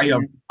 Thank you.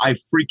 I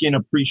freaking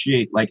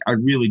appreciate, like, I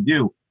really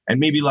do. And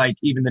maybe like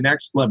even the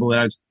next level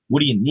is,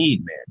 what do you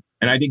need, man?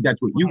 And I think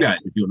that's what you guys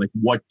are doing. Like,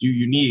 what do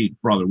you need,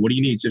 brother? What do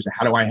you need? Seriously,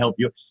 how do I help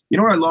you? You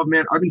know what I love,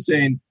 man? I've been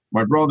saying,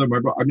 my brother,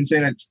 I've been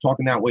saying that,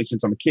 talking that way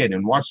since I'm a kid,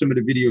 and watch some of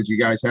the videos you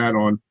guys had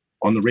on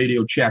the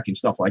Radio Check and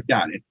stuff like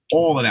that. And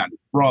all of that,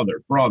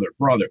 brother.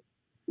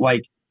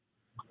 Like,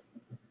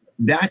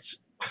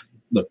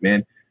 look,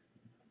 man,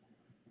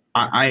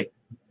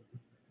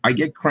 I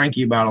get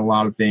cranky about a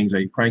lot of things.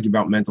 I get cranky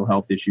about mental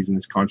health issues in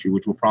this country,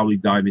 which we'll probably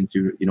dive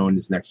into, in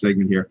this next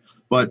segment here.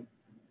 But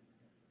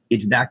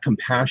it's that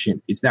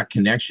compassion. It's that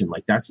connection.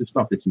 Like, that's the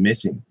stuff that's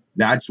missing.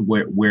 That's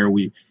where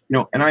we,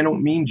 and I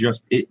don't mean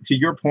just it. To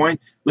your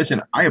point,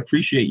 listen, I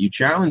appreciate you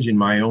challenging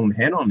my own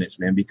head on this,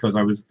 man, because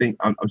I'm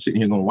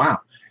sitting here going, wow,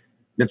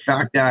 the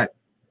fact that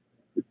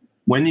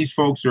when these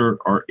folks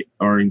are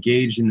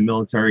engaged in the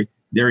military,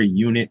 they're a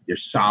unit, they're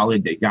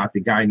solid, they got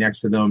the guy next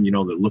to them, they're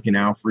looking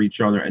out for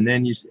each other. And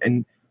then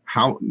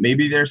how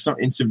maybe there's some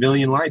in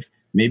civilian life,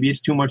 maybe it's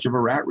too much of a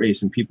rat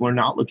race and people are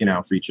not looking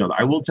out for each other.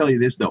 I will tell you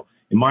this though,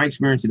 in my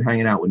experience in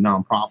hanging out with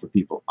nonprofit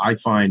people, I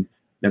find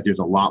that there's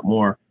a lot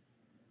more,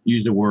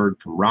 use the word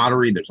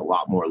camaraderie, there's a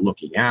lot more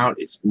looking out,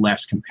 it's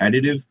less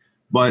competitive.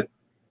 But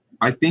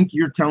I think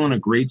you're telling a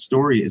great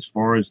story as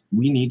far as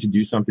we need to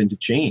do something to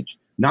change.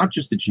 Not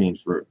just to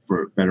change for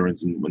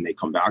veterans and when they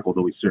come back,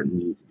 although we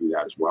certainly need to do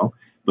that as well,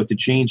 but to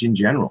change in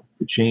general,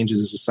 to change as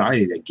a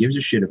society that gives a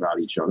shit about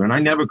each other. And I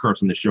never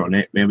curse on the show,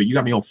 man, but you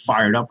got me all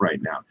fired up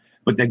right now.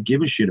 But that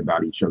give a shit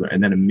about each other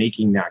and then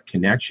making that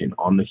connection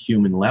on the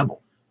human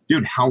level.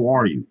 Dude, how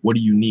are you? What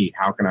do you need?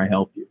 How can I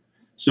help you?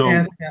 So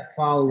ask that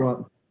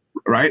follow-up.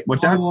 Right?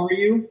 What's that? How are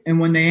you? And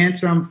when they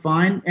answer, "I'm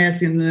fine," ask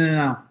them,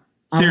 no.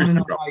 Seriously, I want to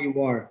know how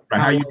you are. Right,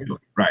 how you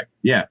doing? Right,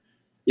 yeah.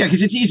 Yeah,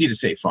 because it's easy to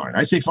say fine.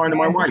 I say fine to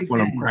my wife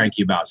when I'm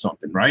cranky about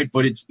something, right?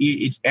 But it's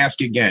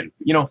ask again.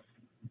 You're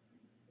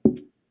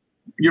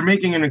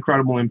making an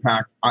incredible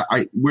impact.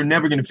 We're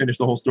never going to finish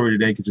the whole story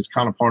today because it's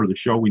kind of part of the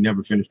show. We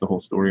never finish the whole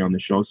story on the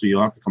show, so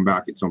you'll have to come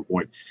back at some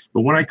point.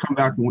 But when I come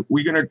back,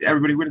 we're going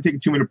to take a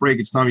 2-minute break.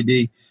 It's Tommy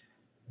D.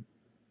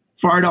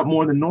 Fired up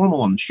more than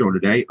normal on the show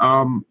today.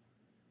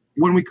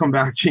 When we come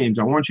back, James,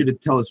 I want you to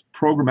tell us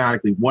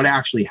programmatically what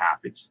actually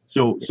happens.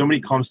 So somebody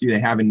comes to you,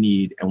 they have a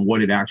need, and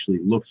what it actually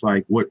looks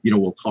like. We'll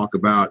talk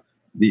about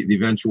the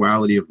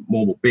eventuality of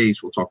mobile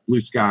base. We'll talk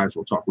Blue Skies.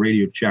 We'll talk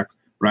Radio Check,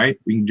 right?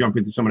 We can jump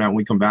into some of that when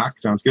we come back.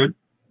 Sounds good?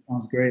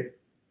 Sounds great.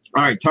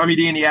 All right, Tommy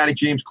D in the Attic,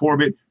 James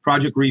Corbett,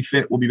 Project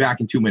Refit. We'll be back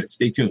in 2 minutes.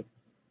 Stay tuned.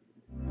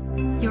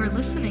 You're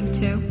listening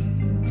to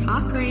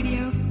Talk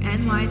Radio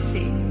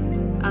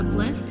NYC.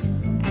 Uplift,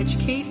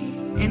 educate,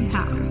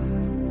 empower.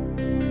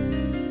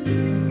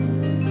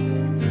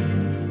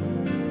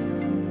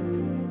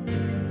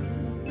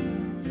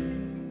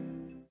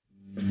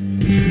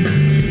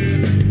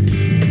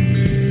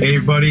 Hey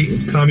everybody,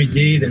 it's Tommy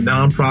D, the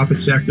Nonprofit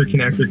Sector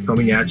Connector,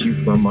 coming at you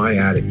from my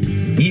attic.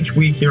 Each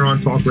week here on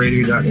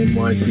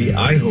TalkRadio.nyc,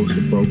 I host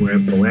a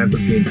program,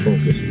 Philanthropy in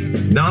Focus.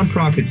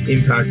 Nonprofits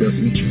impact us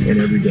each and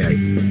every day,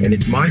 and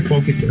it's my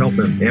focus to help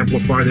them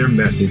amplify their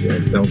message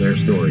and tell their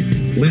story.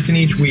 Listen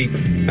each week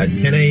at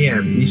 10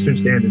 a.m. Eastern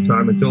Standard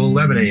Time until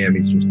 11 a.m.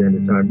 Eastern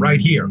Standard Time, right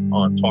here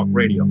on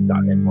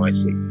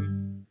TalkRadio.nyc.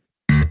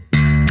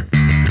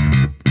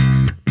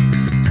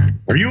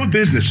 you a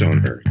business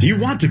owner? Do you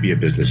want to be a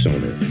business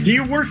owner? Do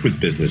you work with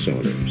business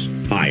owners?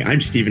 Hi,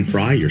 I'm Stephen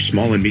Fry, your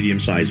small and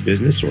medium-sized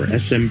business or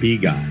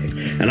SMB guy,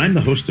 and I'm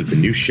the host of the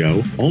new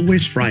show,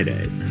 Always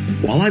Friday.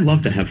 While I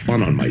love to have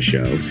fun on my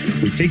show,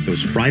 we take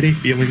those Friday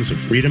feelings of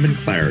freedom and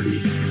clarity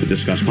to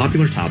discuss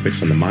popular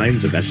topics on the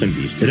minds of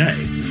SMBs today.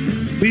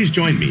 Please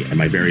join me and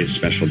my various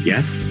special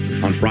guests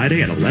on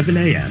Friday at 11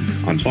 a.m.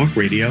 on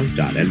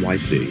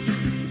talkradio.nyc.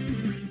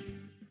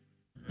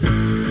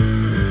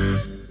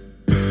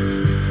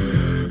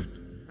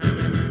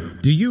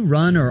 Do you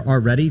run or are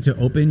ready to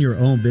open your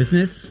own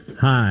business?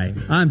 Hi,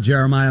 I'm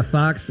Jeremiah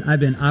Fox. I've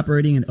been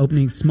operating and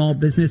opening small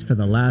business for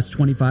the last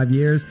 25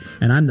 years,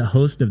 and I'm the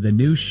host of the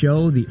new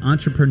show, The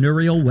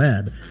Entrepreneurial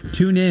Web.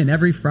 Tune in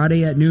every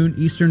Friday at noon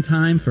Eastern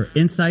Time for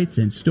insights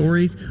and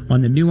stories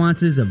on the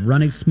nuances of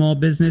running small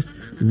business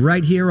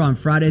right here on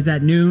Fridays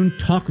at noon,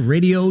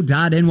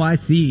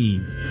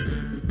 talkradio.nyc.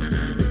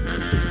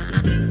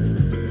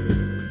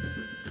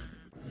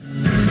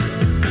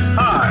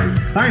 Hi,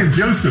 I am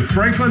Joseph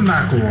Franklin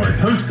McElroy,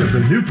 host of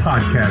the new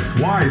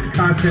podcast, Wise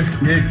Content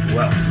Creates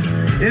Wealth.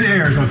 It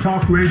airs on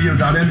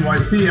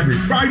talkradio.nyc every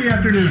Friday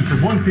afternoon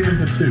from 1 p.m.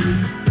 to 2.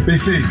 They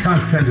say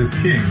content is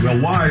king. Well,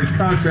 wise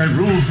content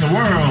rules the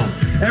world.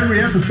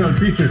 Every episode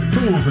features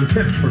tools and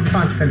tips for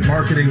content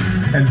marketing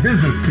and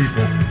business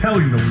people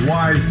telling the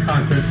wise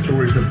content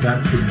stories of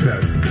that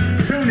success.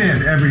 Tune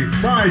in every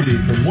Friday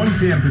from 1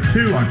 p.m. to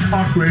 2 on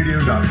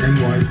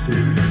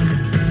talkradio.nyc.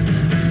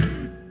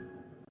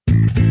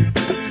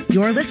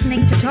 You're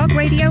listening to Talk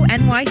Radio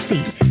NYC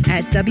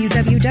at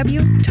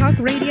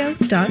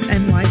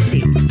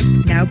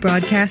www.talkradio.nyc. Now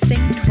broadcasting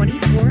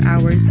 24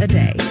 hours a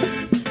day.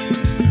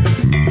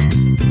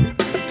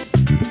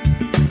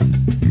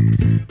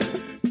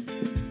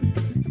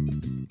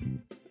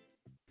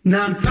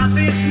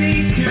 Nonprofits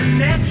need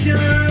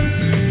connections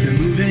to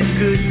move in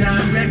good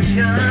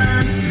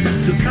directions.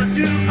 So cut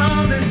through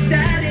all the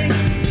static.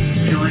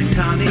 Join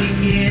Tommy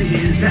in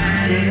his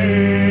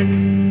attic.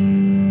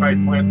 Right,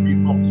 Philanthropy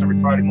Focus every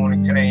Friday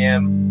morning, 10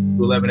 a.m.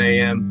 to 11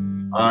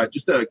 a.m.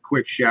 Just a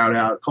quick shout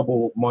out. A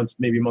couple months,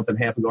 maybe a month and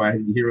a half ago, I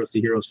had the Heroes to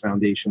Heroes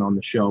Foundation on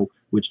the show,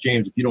 which,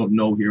 James, if you don't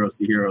know Heroes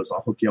to Heroes,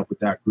 I'll hook you up with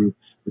that group.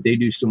 But they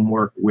do some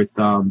work with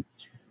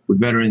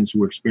veterans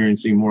who are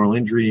experiencing moral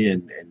injury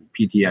and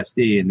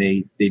PTSD, and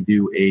they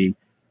do a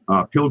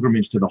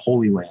pilgrimage to the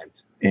Holy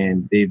Land.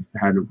 And they've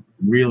had a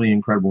really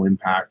incredible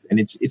impact. And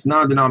it's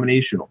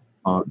non-denominational.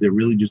 They're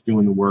really just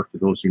doing the work for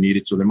those who need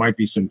it. So there might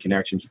be some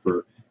connections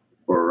for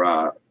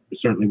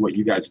certainly what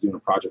you guys are doing, a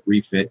Project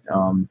Refit,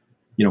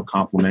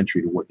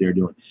 complementary to what they're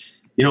doing.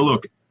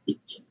 Look,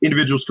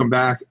 individuals come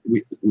back,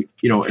 we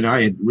and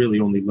I had really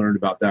only learned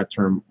about that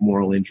term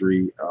moral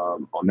injury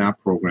on that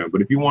program.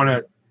 But if you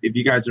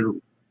guys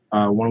want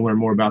to learn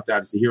more about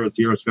that, it's the Heroes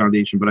to Heroes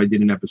Foundation. But I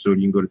did an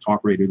episode. You can go to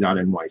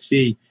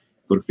talkradio.nyc,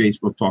 go to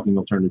Facebook, Talking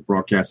Alternative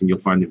Broadcasting. You'll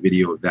find the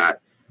video of that.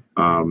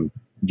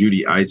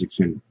 Judy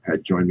Isaacson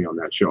had joined me on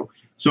that show.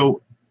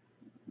 So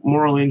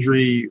moral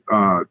injury,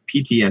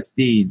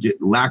 PTSD,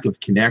 lack of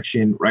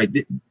connection, right?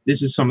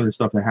 This is some of the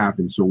stuff that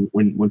happens. So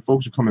when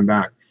folks are coming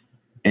back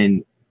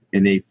and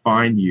they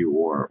find you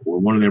or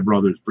one of their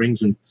brothers brings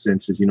them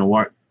and says, you know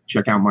what,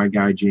 check out my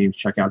guy, James,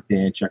 check out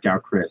Dan, check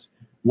out Chris.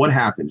 What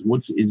happens?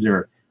 What's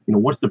the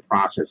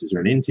process? Is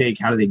there an intake?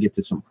 How do they get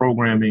to some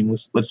programming?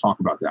 Let's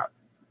talk about that.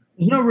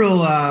 There's no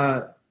real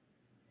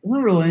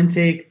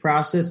intake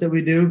process that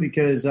we do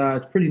because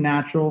it's pretty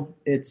natural.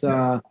 It's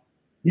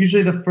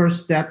usually the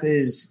first step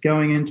is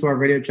going into our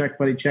Radio Check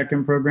Buddy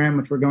Check-In program,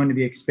 which we're going to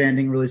be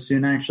expanding really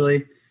soon,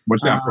 actually.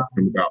 What's that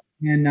program about?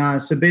 And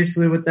so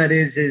basically what that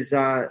is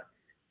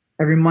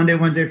every Monday,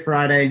 Wednesday,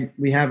 Friday,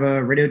 we have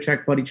a Radio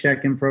Check Buddy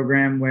Check-In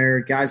program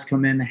where guys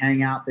come in, they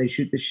hang out, they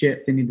shoot the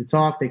shit. They need to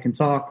talk, they can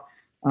talk.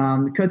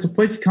 It's a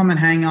place to come and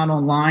hang out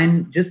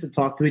online just to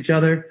talk to each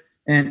other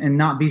and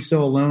not be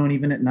so alone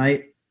even at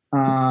night.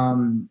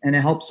 And it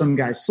helps some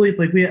guys sleep.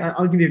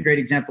 I'll give you a great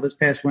example. This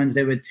past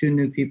Wednesday, we had 2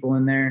 new people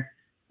in there.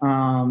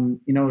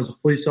 It was a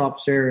police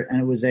officer and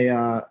it was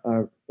a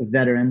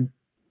veteran.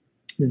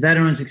 The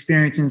veteran was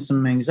experiencing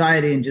some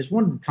anxiety and just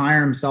wanted to tire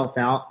himself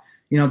out,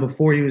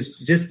 before he was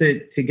just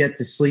to get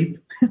to sleep.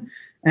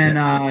 And,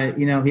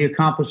 he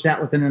accomplished that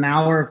within an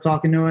hour of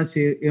talking to us.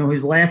 He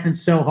was laughing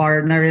so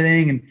hard and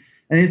everything.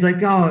 And he's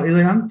like,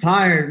 I'm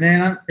tired,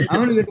 man. I'm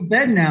going to go to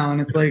bed now.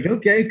 And it's like,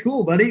 okay,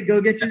 cool, buddy.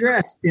 Go get your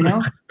rest, And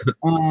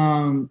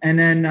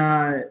then,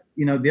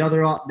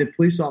 the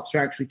police officer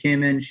actually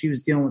came in. She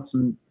was dealing with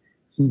some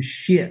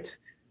shit.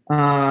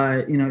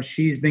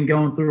 She's been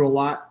going through a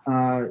lot.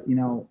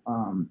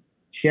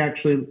 She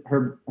actually,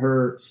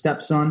 her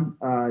stepson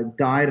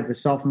died of a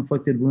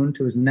self-inflicted wound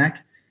to his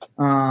neck.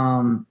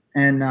 And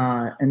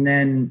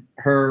then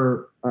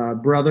her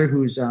brother,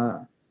 who's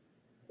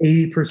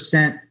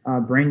 80%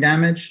 brain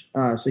damage,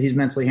 so he's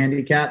mentally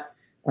handicapped.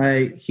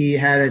 He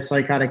had a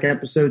psychotic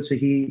episode, so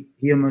he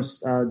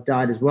almost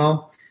died as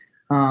well.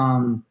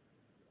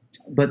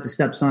 But the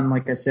stepson,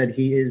 like I said,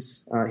 he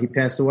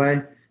passed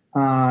away.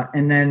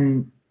 And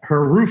then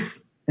her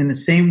roof in the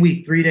same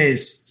week, 3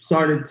 days,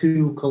 started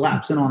to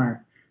collapse in on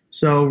her.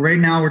 So right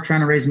now we're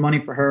trying to raise money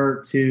for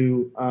her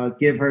to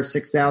give her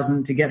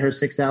 $6,000 to get her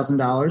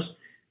 $6,000.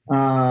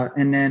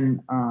 And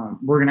then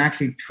we're going to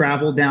actually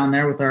travel down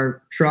there with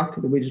our truck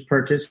that we just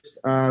purchased,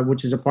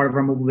 which is a part of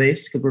our mobile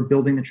base because we're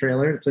building the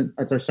trailer.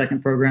 That's our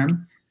second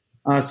program.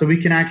 So we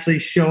can actually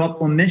show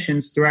up on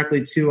missions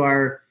directly to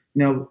our,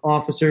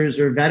 officers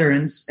or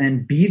veterans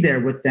and be there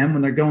with them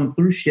when they're going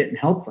through shit and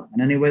help them in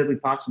any way that we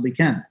possibly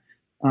can.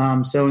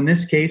 So in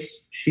this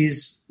case,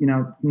 she's,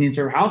 needs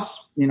her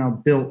house,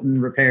 built and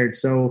repaired.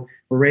 So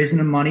we're raising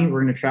the money.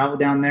 We're going to travel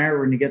down there.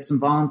 We're going to get some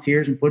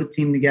volunteers and put a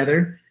team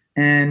together,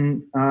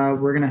 and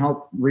we're going to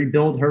help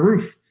rebuild her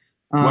roof.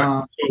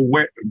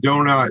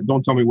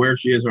 Don't tell me where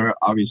she is or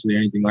obviously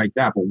anything like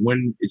that. But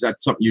when is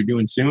that something you're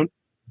doing soon?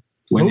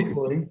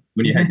 Hopefully,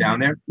 when you head down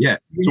there, yeah.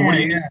 So what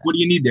do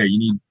you need there?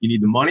 You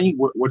need the money.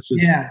 What's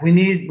this? Yeah, we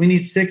need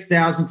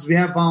 $6,000 because we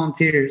have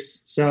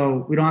volunteers,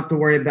 so we don't have to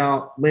worry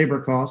about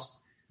labor costs.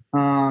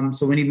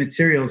 So we need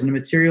materials, and the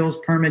materials,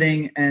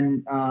 permitting,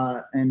 and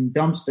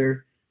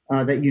dumpster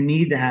that you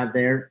need to have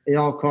there. It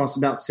all costs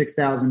about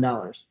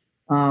 $6,000.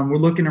 We're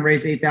looking to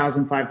raise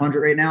 $8,500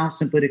 right now,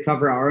 simply to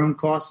cover our own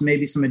costs,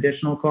 maybe some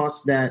additional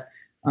costs that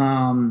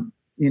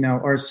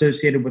are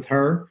associated with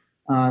her.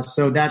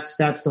 So that's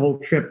the whole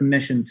trip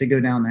mission to go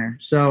down there.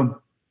 So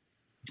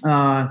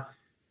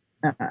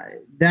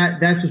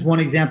that's just one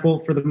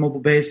example for the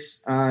mobile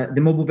base. The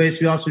mobile base,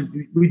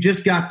 we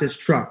just got this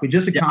truck.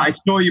 I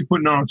saw you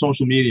putting it on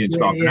social media and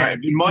stuff. Yeah.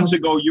 And months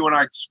ago, you and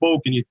I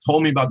spoke, and you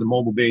told me about the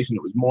mobile base, and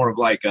it was more of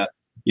like a,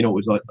 it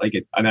was like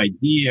an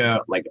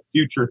idea, like a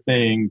future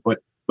thing. But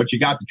you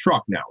got the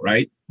truck now,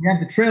 right? We have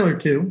the trailer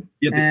too.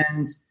 You got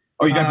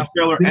the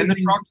trailer and the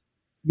truck?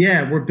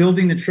 Yeah, we're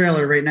building the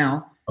trailer right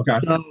now. Okay.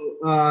 So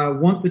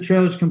once the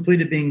trailer is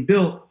completed being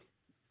built,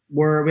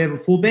 we have a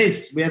full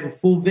base. We have a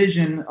full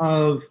vision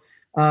of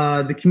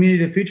the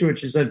community of the future,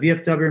 which is a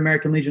VFW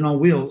American Legion on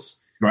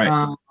wheels.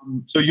 Right.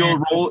 So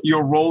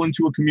you'll roll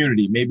into a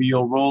community. Maybe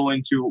you'll roll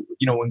into,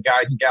 when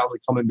guys and gals are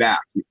coming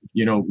back,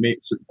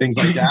 things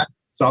like that.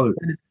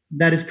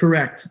 That is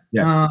correct.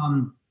 Yeah.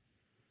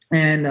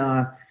 Give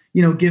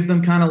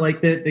them kind of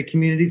like the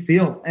community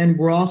feel. And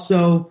we're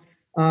also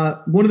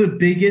one of the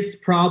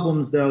biggest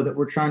problems, though, that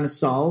we're trying to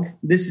solve.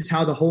 This is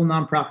how the whole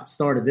nonprofit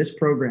started, this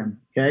program.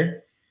 Okay.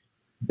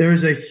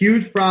 There's a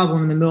huge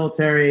problem in the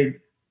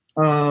military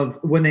of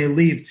when they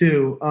leave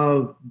too,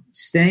 of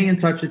staying in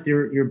touch with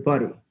your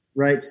buddy,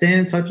 right? Staying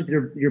in touch with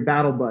your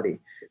battle buddy,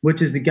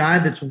 which is the guy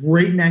that's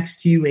right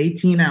next to you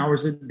 18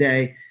 hours a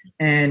day.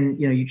 And,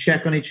 you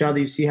check on each other,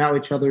 you see how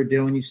each other are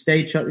doing, you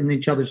stay in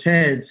each other's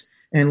heads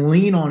and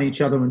lean on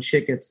each other when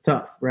shit gets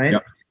tough. Right.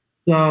 Yep.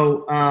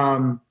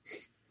 So,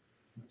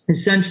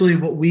 essentially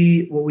what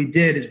we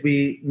did is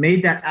we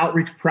made that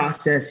outreach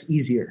process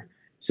easier.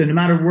 So no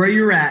matter where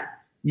you're at,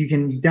 you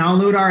can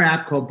download our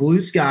app called Blue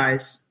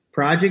Skies,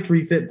 Project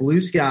Refit Blue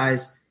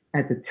Skies.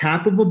 At the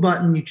tap of a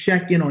button, you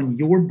check in on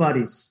your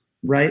buddies,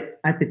 right?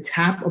 At the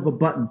tap of a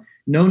button.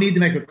 No need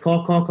to make a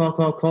call.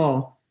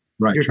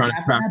 Right, You're trying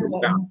to track them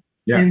down.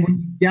 Yeah. And when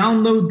you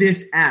download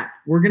this app,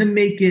 we're going to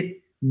make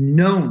it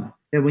known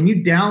that when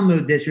you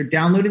download this, you're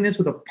downloading this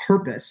with a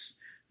purpose,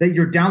 that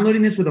you're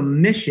downloading this with a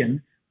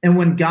mission. And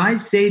when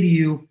guys say to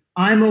you,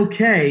 I'm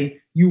okay,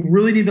 you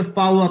really need to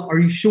follow up. Are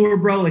you sure,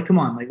 bro? Like, come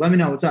on, let me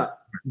know what's up.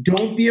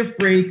 Don't be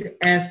afraid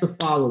to ask the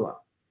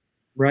follow-up,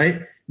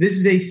 right? This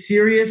is a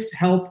serious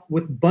help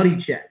with buddy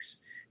checks.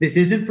 This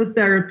isn't for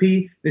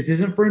therapy. This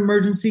isn't for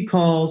emergency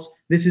calls.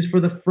 This is for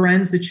the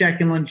friends to check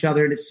in on each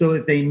other. So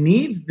if they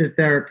need the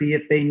therapy,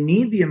 if they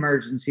need the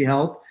emergency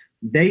help,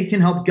 they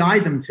can help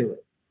guide them to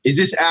it. Is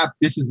this app,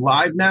 this is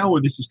live now or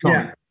this is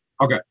coming? Yeah.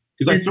 Okay.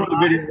 Because I saw the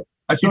video.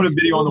 I saw the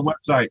video on the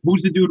website.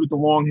 Who's the dude with the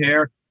long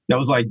hair that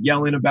was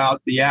yelling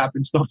about the app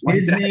and stuff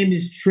like that? His name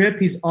is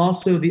Trip. He's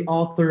also the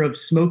author of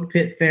Smoke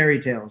Pit Fairy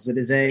Tales. It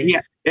is a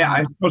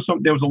I saw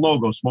there was a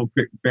logo, Smoke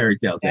Pit Fairy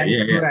Tales. That is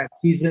correct.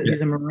 He's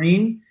a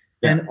Marine,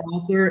 an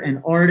author,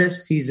 an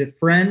artist. He's a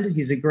friend.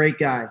 He's a great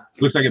guy.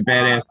 Looks like a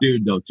badass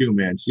dude though too,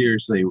 man.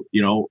 Seriously,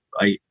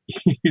 I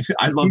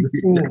love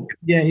the cool.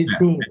 Yeah, he's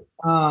cool.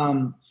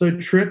 So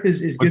Trip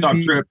is What's good. Up,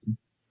 Trip?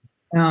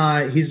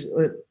 He's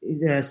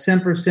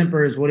Semper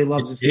is what he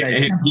loves to say.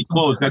 He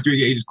closed. That's what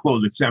he just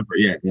closed with Semper.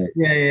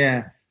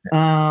 Yeah.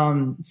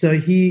 So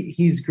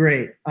he's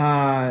great.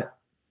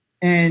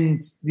 And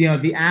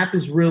the app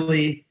is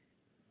really,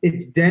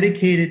 it's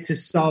dedicated to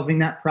solving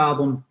that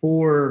problem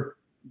for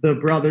the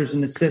brothers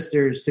and the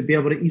sisters to be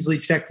able to easily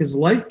check, because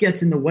life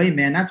gets in the way,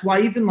 man. That's why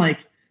even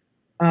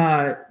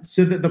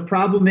so that the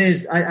problem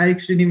is, I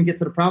actually didn't even get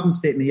to the problem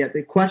statement yet.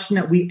 The question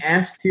that we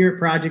asked here at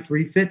Project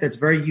Refit that's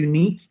very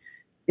unique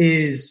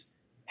is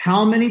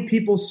how many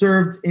people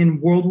served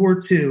in World War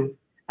II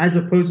as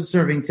opposed to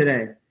serving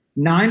today?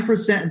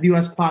 9% of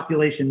U.S.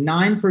 population,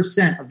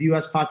 9% of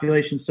U.S.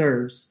 population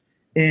serves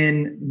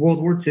in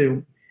World War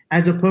II,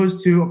 as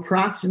opposed to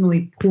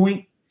approximately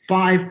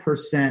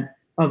 0.5%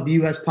 of the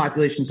U.S.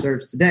 population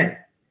serves today.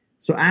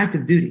 So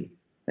active duty,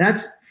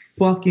 that's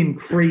fucking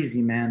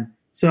crazy, man.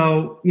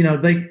 So,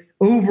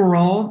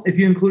 overall, if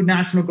you include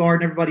National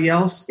Guard and everybody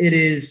else, it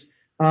is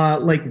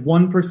like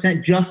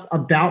 1%, just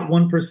about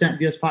 1% of the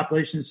U.S.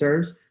 population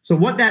serves. So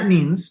what that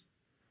means,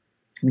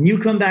 when you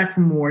come back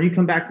from war, you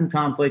come back from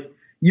conflict,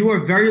 you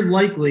are very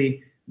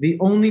likely the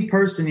only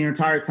person in your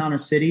entire town or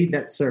city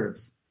that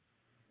serves.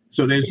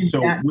 So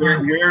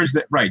where is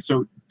that? Right.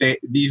 So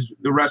the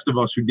rest of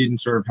us who didn't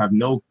serve have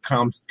no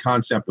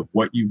concept of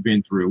what you've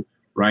been through,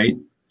 right?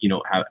 You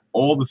know, have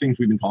all the things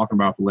we've been talking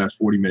about for the last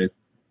 40 minutes.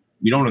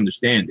 We don't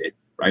understand it,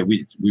 right?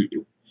 If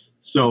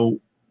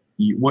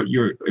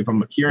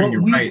I'm hearing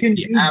you right,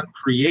 the app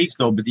creates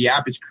though, but the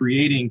app is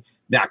creating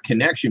that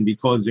connection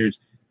because there's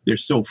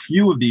so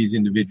few of these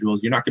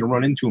individuals. You're not going to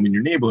run into them in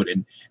your neighborhood.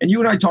 And you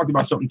and I talked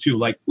about something too.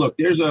 Like, look,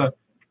 there's a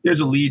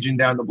Legion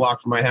down the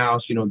block from my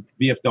house, you know,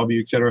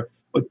 VFW, et cetera.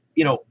 But,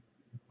 you know,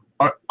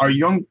 are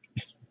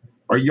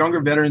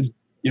younger veterans,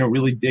 you know,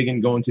 really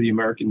digging going to the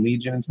American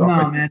Legion and stuff?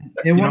 No, man.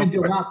 They want to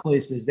do a lot of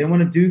places. They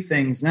want to do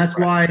things. And that's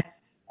why,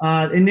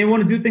 and they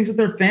want to do things with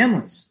their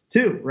families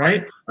too,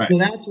 right? So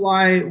that's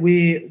why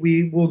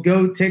we will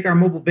go take our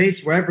mobile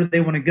base wherever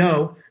they want to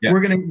go. Yeah.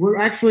 We're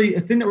actually,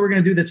 a thing that we're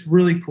going to do that's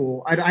really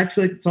cool. I'd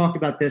actually like to talk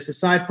about this,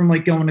 aside from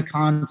like going to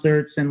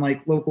concerts and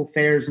like local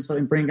fairs and stuff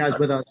and bring guys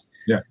with us.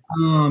 Yeah.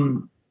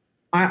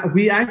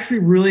 We actually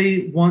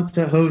really want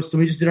to host, and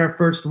we just did our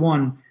first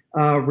one,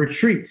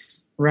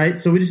 retreats, right?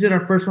 So we just did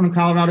our first one in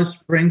Colorado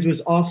Springs. It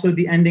was also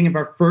the ending of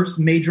our first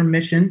major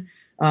mission,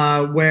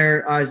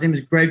 where his name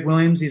is Greg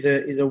Williams. He's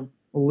a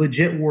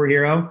legit war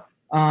hero.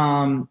 You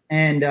know,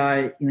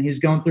 he was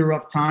going through a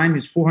rough time.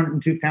 He's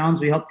 402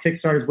 pounds. We helped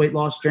kickstart his weight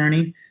loss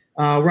journey.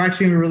 We're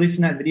actually going to be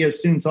releasing that video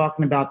soon,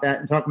 talking about that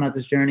and talking about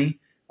this journey.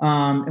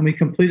 And we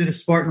completed a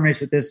Spartan race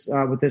with this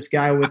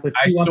guy.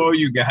 I saw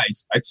you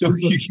guys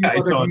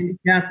on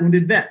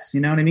wounded vets.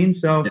 You know what I mean?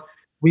 So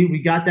we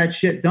got that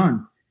shit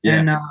done. Yeah.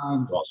 And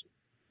awesome.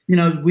 You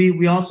know,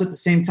 we also at the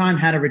same time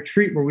had a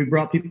retreat where we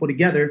brought people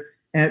together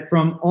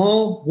from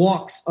all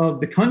walks of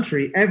the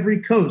country. Every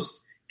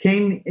coast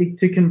came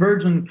to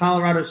converge in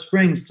Colorado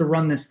Springs to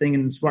run this thing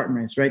in the Spartan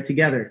race, right,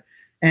 together.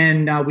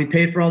 And we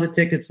paid for all the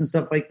tickets and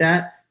stuff like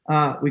that.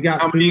 We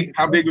got how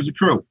big was the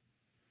crew?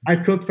 I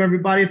cooked for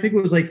everybody. I think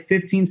it was like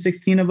 15,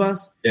 16 of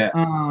us. Yeah.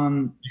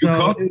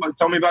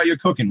 Tell me about your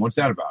cooking. What's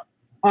that about?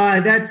 I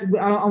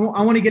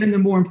want to get into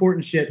more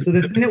important shit. So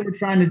the thing that we're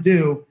trying to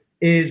do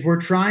is we're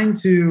trying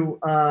to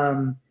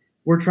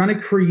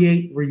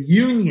create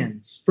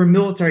reunions for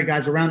military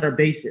guys around our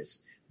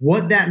bases.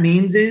 What that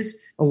means is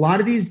a lot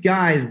of these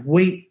guys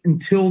wait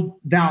until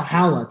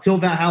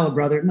Valhalla,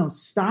 brother. No,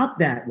 stop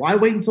that. Why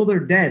wait until they're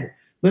dead?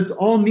 Let's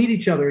all meet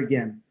each other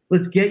again.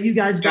 Let's get you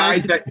guys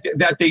back. Guys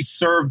that they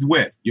served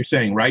with, you're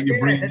saying, right?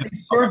 That they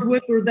served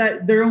with, or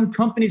that their own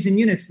companies and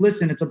units.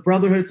 Listen, it's a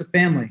brotherhood. It's a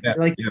family.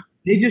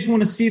 They just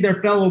want to see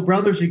their fellow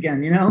brothers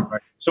again, you know?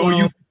 Right. So are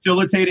you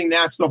facilitating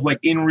that stuff like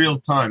in real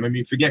time? I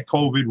mean, forget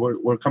COVID.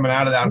 We're coming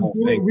out of that whole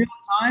thing. Real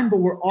time, but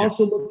we're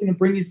also looking to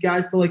bring these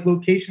guys to like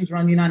locations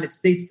around the United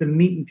States to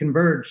meet and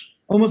converge.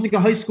 Almost like a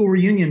high school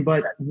reunion,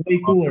 but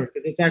way cooler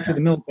because it's actually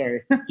the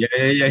military.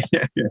 Yeah.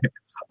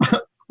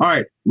 All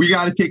right, we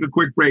got to take a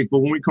quick break, but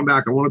when we come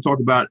back, I want to talk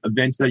about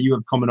events that you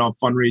have coming up,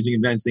 fundraising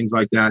events, things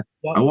like that.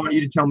 Yep. I want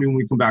you to tell me when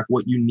we come back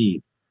what you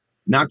need,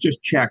 not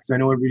just checks. I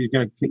know everybody's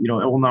going to,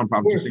 all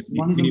nonprofits say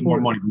you need more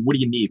money, but what do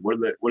you need? What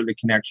are the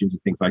connections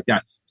and things like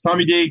that? It's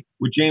Tommy D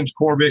with James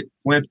Corbett,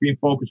 Philanthropy in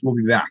Focus. We'll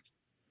be back.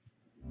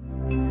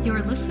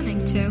 You're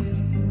listening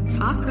to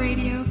Talk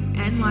Radio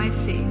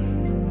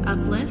NYC.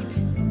 Uplift,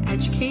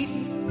 educate,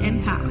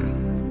 empower.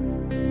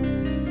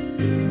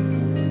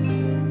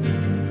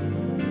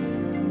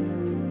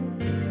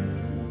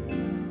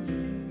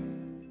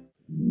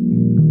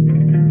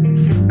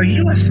 Are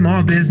you a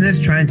small business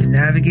trying to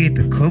navigate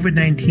the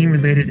COVID-19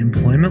 related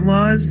employment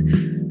laws?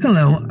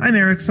 Hello, I'm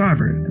Eric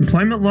Sauver,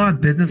 employment law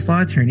business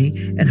law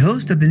attorney and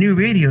host of the new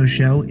radio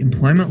show,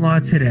 Employment Law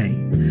Today.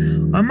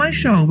 On my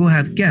show, we'll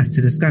have guests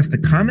to discuss the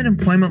common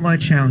employment law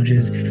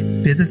challenges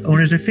business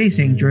owners are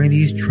facing during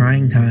these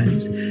trying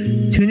times.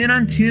 Tune in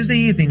on Tuesday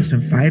evenings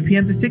from 5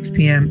 p.m. to 6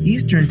 p.m.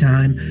 Eastern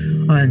Time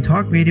on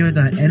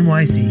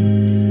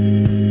talkradio.nyc.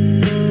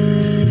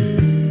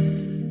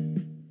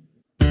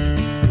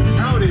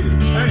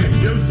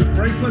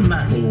 Franklin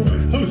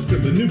McElroy, host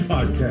of the new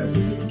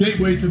podcast,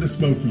 Gateway to the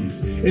Smokies.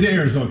 It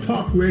airs on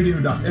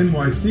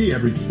talkradio.nyc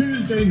every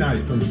Tuesday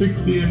night from 6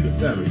 p.m. to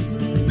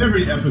 7.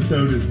 Every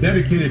episode is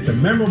dedicated to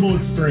memorable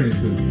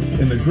experiences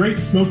in the Great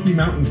Smoky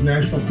Mountains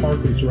National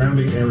Park and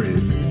surrounding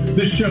areas.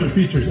 This show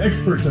features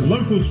experts and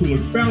locals who will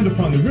expound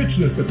upon the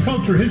richness of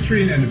culture,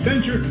 history, and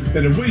adventure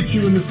that awaits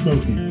you in the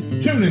Smokies.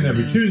 Tune in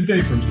every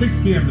Tuesday from 6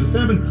 p.m. to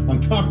 7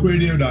 on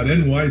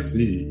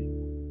talkradio.nyc.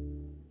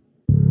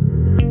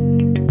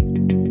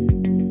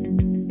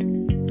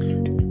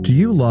 Do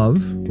you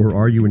love or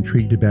are you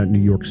intrigued about New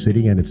York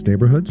City and its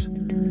neighborhoods?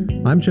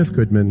 I'm Jeff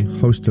Goodman,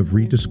 host of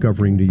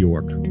Rediscovering New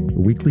York, a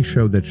weekly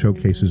show that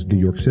showcases New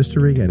York's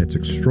history and its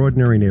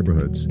extraordinary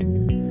neighborhoods.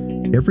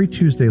 Every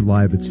Tuesday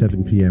live at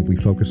 7 p.m., we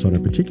focus on a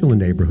particular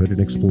neighborhood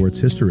and explore its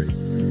history,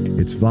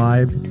 its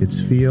vibe, its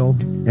feel,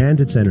 and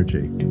its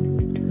energy.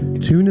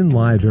 Tune in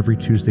live every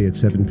Tuesday at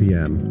 7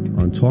 p.m.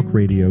 on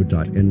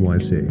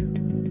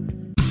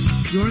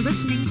talkradio.nyc. You're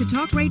listening to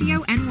Talk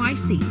Radio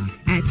NYC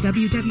at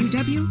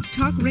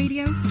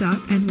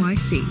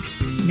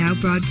www.talkradio.nyc. Now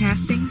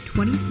broadcasting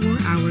 24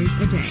 hours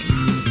a day.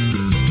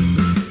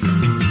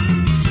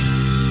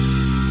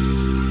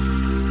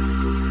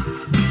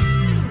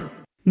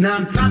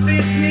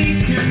 Nonprofits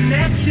need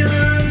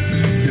connections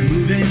to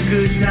move in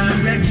good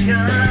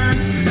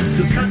directions.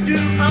 So cut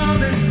through all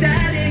the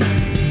static.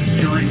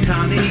 Join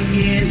Tommy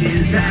in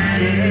his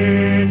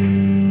attic.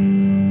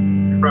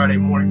 Friday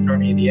morning, join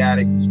me in the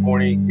attic. This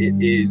morning, it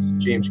is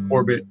James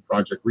Corbett,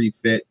 Project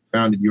Refit,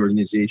 founded the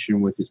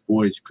organization with his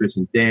boys, Chris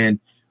and Dan.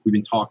 We've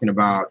been talking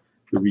about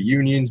the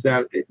reunions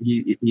that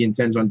he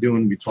intends on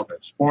doing. We're talking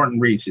about Spartan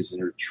races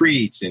and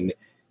retreats, and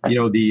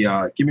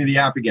the give me the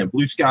app again.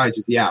 Blue Skies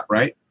is the app,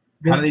 right?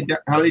 How do they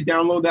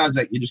download that? Is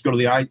that you just go to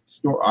the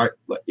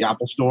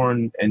Apple Store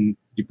and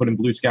you put in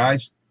Blue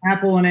Skies?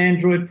 Apple and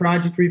Android,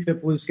 Project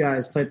Refit Blue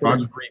Skies.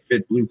 Project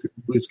Refit Blue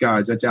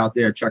Skies. That's out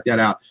there. Check that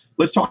out.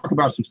 Let's talk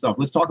about some stuff.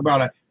 Let's talk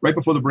about it. Right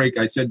before the break,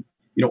 I said,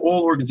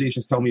 all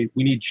organizations tell me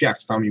we need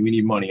checks, tell me we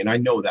need money. And I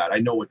know that. I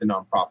know what the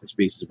nonprofit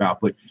space is about.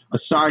 But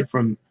aside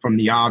from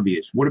the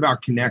obvious, what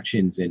about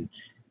connections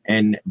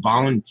and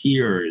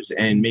volunteers?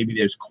 And maybe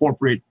there's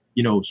corporate,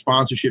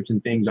 sponsorships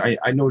and things. I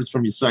noticed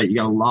from your site, you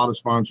got a lot of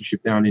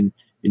sponsorship down in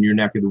your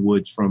neck of the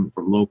woods from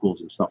locals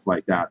and stuff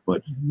like that.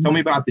 But tell me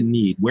about the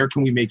need. Where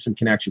can we make some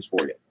connections for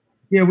you?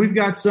 Yeah, we've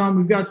got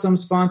some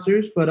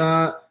sponsors, but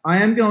I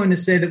am going to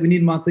say that we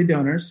need monthly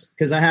donors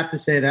because I have to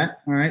say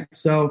that. All right.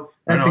 So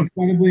that's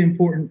incredibly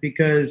important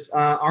because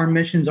our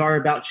missions are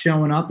about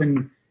showing up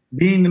and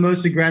being the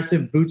most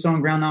aggressive boots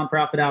on ground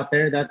nonprofit out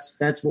there. That's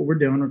what we're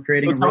doing. We're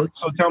creating so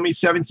tell me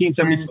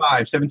 1775,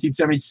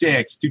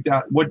 1776,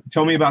 2000.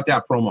 Tell me about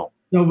that promo.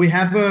 So we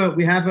have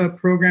a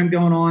program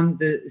going on,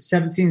 the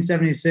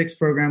 1776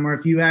 program, where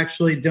if you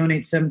actually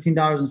donate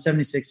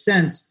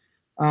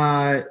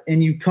 $17.76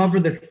 and you cover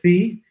the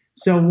fee.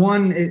 So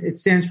one, it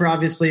stands for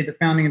obviously the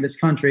founding of this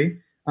country.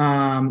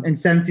 And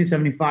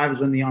 1775 is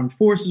when the armed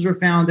forces were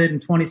founded,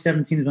 and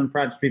 2017 is when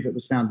Project Refit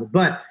was founded.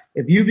 But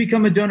if you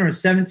become a donor of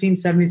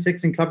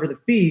 1776 and cover the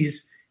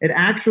fees, it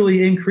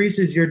actually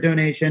increases your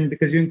donation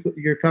because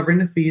you're covering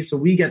the fees. So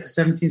we get the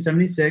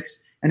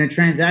 1776 and the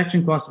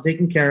transaction costs are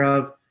taken care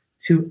of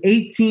to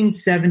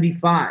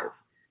 1875.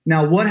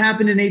 Now, what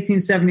happened in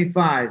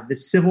 1875? The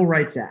Civil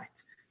Rights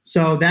Act.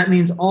 So that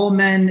means all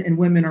men and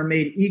women are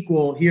made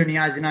equal here in the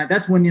eyes of the United States.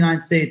 That's when the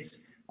United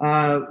States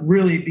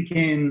really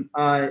became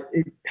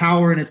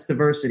power in its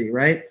diversity,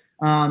 right?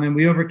 And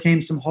we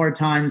overcame some hard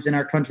times in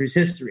our country's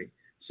history.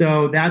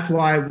 So that's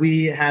why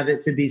we have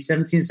it to be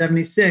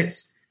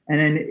 1776. And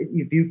then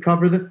if you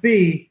cover the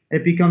fee,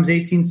 it becomes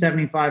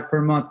 1875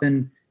 per month.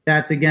 And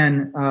that's,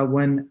 again,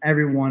 when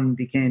everyone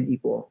became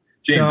equal.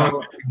 James,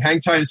 hang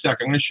tight a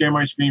second. I'm going to share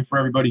my screen for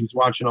everybody who's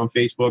watching on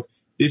Facebook.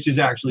 This is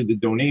actually the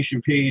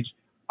donation page.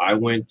 I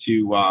went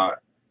to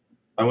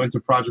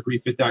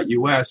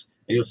projectrefit.us,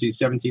 and you'll see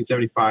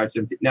 1775.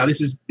 Now,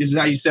 this is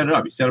how you set it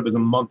up. You set it up as a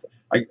month.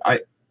 I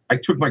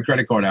took my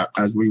credit card out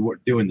as we were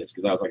doing this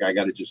because I was like, I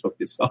got to just hook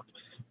this up.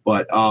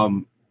 But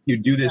you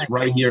do this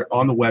right here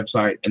on the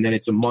website, and then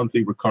it's a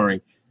monthly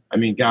recurring. I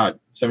mean, God,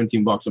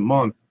 $17 a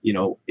month.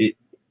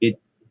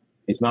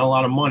 It's not a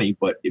lot of money,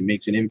 but it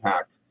makes an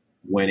impact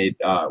when it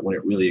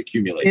really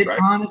accumulates. It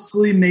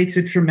honestly makes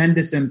a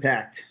tremendous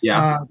impact.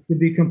 Yeah. To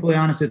be completely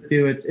honest with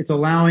you, it's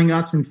allowing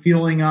us and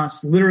fueling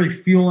us, literally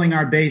fueling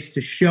our base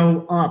to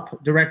show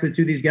up directly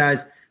to these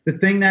guys. The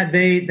thing that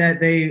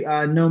they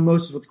know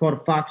most is what's called a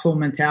foxhole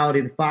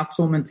mentality. The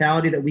foxhole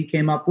mentality that we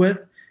came up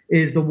with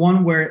is the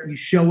one where you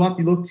show up,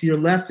 you look to your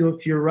left, you look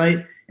to your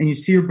right, and you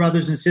see your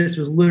brothers and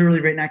sisters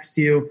literally right next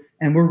to you,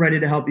 and we're ready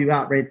to help you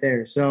out right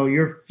there. So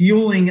you're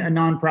fueling a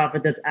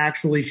nonprofit that's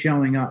actually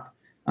showing up.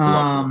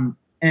 And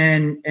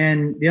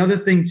the other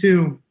thing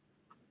too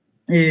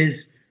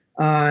is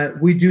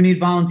we do need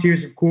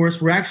volunteers, of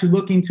course. We're actually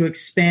looking to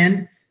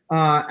expand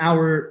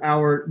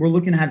we're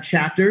looking to have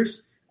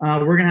chapters.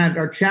 We're going to have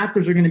our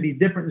chapters are going to be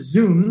different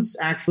Zooms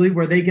actually,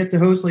 where they get to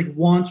host like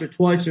once or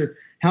twice or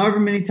however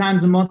many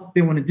times a month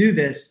they want to do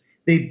this.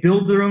 They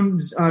build their own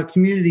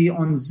community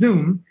on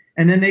Zoom,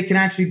 and then they can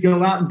actually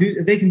go out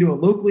and they can do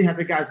it locally, have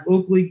their guys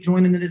locally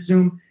join into the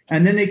Zoom,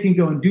 and then they can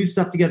go and do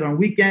stuff together on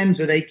weekends,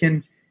 or they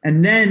can.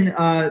 And then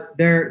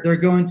they're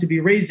going to be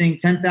raising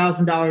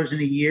 $10,000 in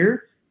a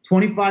year.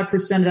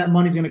 25% of that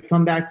money is going to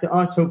come back to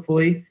us,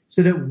 hopefully,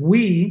 so that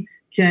we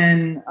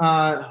can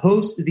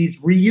host these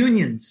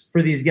reunions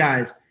for these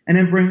guys and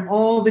then bring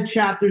all the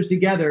chapters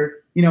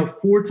together,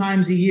 4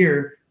 times a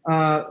year.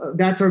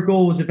 That's our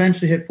goal, is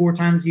eventually hit 4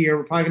 times a year.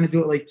 We're probably going to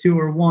do it like 2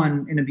 or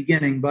 1 in the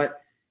beginning,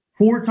 but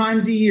 4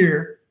 times a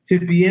year to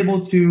be able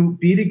to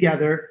be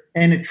together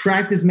and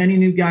attract as many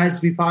new guys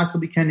as we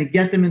possibly can to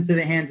get them into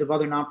the hands of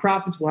other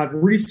nonprofits. We'll have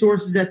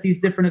resources at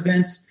these different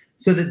events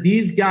so that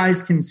these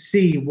guys can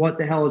see what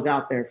the hell is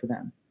out there for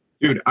them.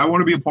 Dude, I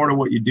want to be a part of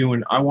what you're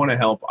doing. I want to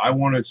help. I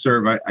want to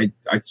serve. I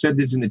said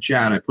this in the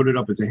chat. I put it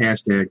up as a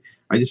hashtag.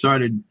 I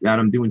decided that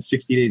I'm doing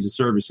 60 days of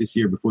service this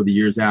year before the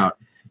year's out.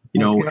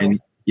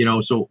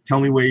 So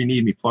tell me where you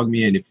need me. Plug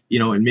me in. If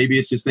and maybe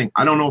it's this thing.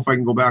 I don't know if I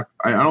can go back.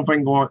 I don't know if I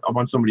can go up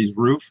on somebody's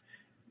roof.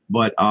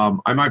 But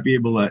I might be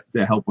able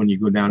to help when you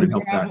go down and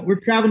help that. We're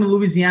traveling to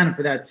Louisiana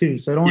for that too,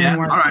 so don't worry.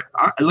 All right.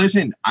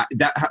 Listen, I'm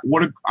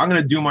going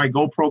to do my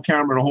GoPro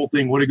camera, the whole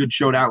thing. What a good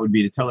show that would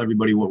be to tell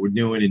everybody what we're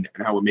doing and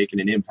how we're making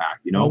an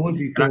impact. That would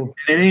be cool.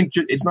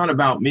 It's not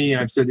about me,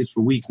 and I've said this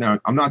for weeks now.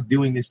 I'm not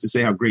doing this to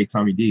say how great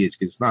Tommy D is,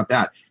 because it's not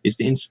that. It's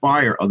to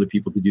inspire other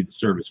people to do the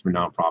service for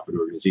nonprofit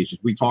organizations.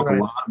 We talk a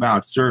lot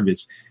about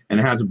service, and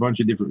it has a bunch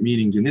of different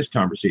meanings in this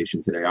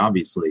conversation today,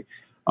 obviously.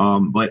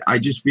 But I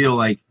just feel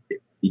like,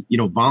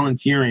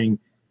 volunteering,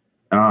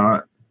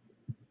 a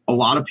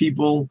lot of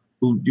people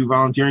who do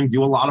volunteering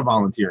do a lot of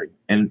volunteering,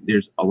 and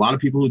there's a lot of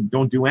people who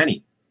don't do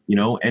any,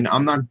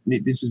 and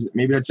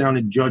maybe that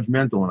sounded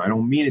judgmental, and I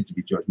don't mean it to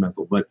be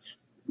judgmental, but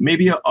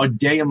maybe a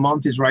day a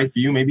month is right for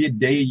you. Maybe a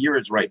day a year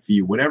is right for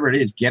you. Whatever it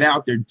is, get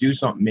out there, do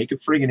something, make a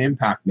friggin'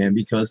 impact, man,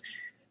 because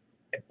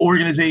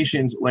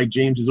organizations like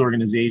James's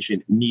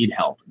organization need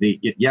help. They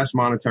get,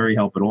 monetary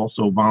help, but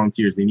also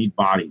volunteers. They need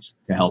bodies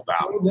to help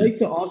out. I would like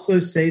to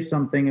also say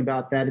something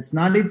about that. It's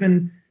not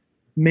even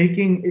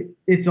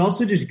it's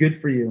also just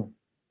good for you.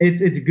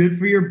 It's good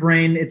for your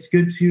brain. It's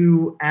good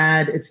to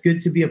add. It's good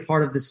to be a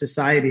part of the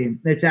society.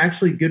 It's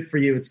actually good for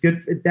you. It's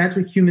good. That's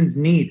what humans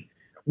need.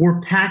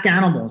 We're pack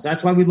animals.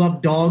 That's why we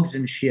love dogs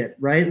and shit,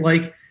 right?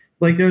 Like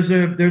there's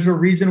a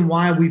reason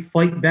why we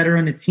fight better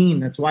in a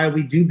team. That's why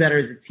we do better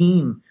as a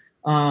team.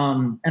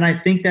 And I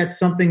think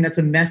that's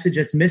a message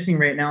that's missing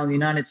right now in the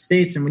United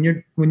States. And when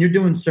you're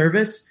doing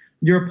service,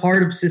 you're a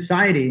part of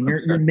society, and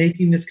you're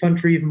making this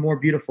country even more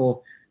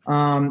beautiful.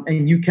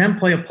 And you can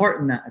play a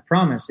part in that, I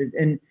promise.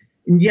 And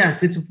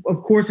yes,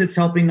 of course it's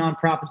helping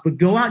nonprofits, but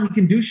go out and you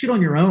can do shit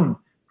on your own.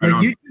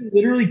 Like you can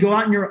literally go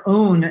out on your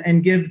own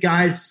and give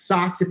guys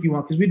socks if you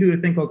want, because we do a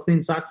thing called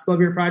Clean Socks Club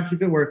here at Project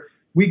Fit, where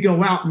we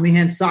go out and we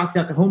hand socks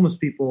out to homeless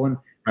people and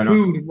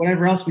food and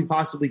whatever else we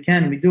possibly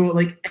can. And we do it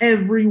like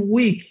every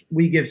week.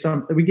 We give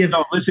something.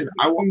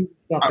 I want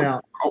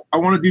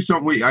to do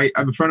something. I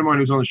have a friend of mine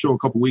who was on the show a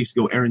couple weeks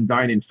ago. Aaron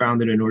Dinan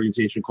founded an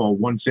organization called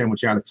One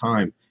Sandwich at a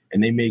Time,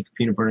 and they make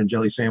peanut butter and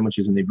jelly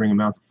sandwiches, and they bring them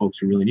out to folks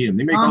who really need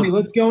them. Tommy,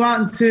 let's go out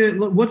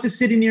into what's a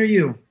city near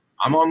you?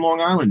 I'm on Long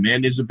Island,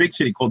 man. There's a big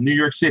city called New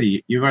York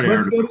City.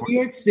 Let's go to New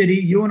York City.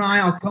 You and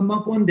I'll come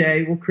up one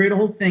day. We'll create a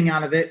whole thing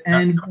out of it,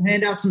 and we'll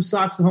hand out some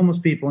socks to homeless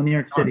people in New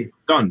York City.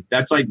 Done.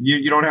 That's like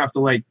you don't have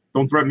to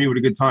don't threaten me with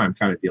a good time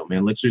kind of deal,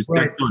 man. That's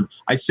done.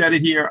 I said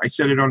it here. I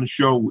said it on the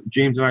show.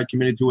 James and I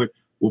committed to it.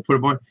 We'll put a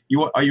bunch.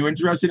 Are you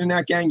interested in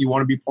that, gang? You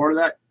want to be part of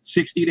that?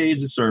 60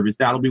 days of service.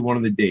 That'll be one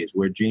of the days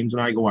where James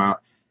and I go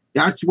out.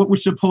 That's what we're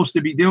supposed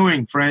to be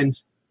doing,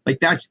 friends.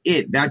 That's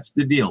it. That's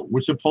the deal.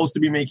 We're supposed to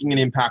be making an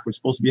impact. We're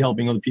supposed to be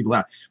helping other people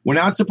out. We're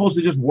not supposed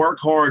to just work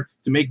hard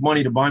to make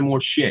money to buy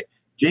more shit.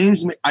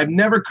 James, I've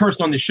never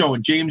cursed on the show,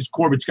 and James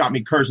Corbett's got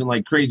me cursing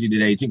like crazy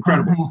today. It's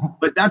incredible.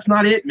 But that's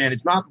not it, man.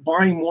 It's not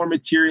buying more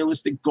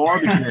materialistic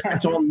garbage, man.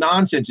 It's all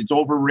nonsense. It's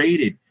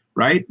overrated,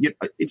 right?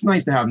 It's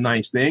nice to have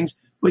nice things,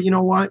 but you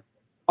know what?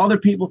 Other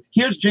people,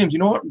 here's James. You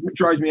know what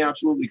drives me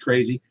absolutely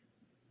crazy?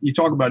 You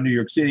talk about New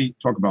York City,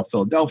 talk about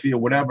Philadelphia,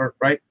 whatever,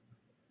 right?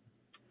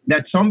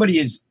 That somebody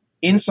is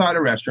inside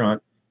a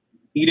restaurant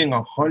eating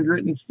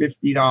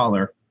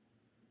 $150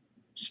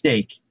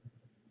 steak,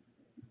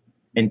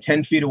 and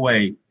 10 feet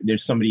away,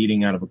 there's somebody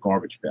eating out of a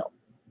garbage pail.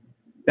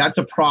 That's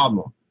a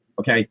problem,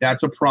 okay?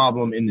 That's a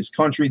problem in this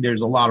country.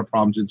 There's a lot of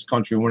problems in this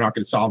country. We're not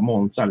going to solve them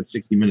all inside of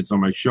 60 minutes on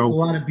my show. There's a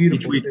lot of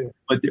beautiful, too.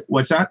 But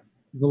what's that?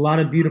 There's a lot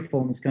of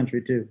beautiful in this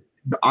country, too.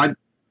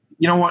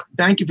 You know what?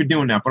 Thank you for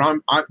doing that. But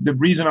the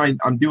reason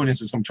I'm doing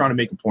this is I'm trying to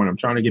make a point. I'm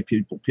trying to get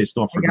people pissed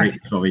off for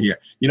greatness over here.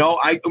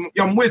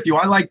 I'm with you.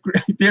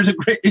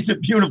 It's a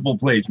beautiful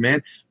place,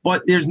 man.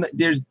 But there's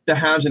the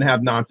haves and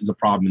have-nots is a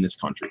problem in this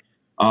country.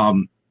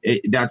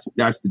 That's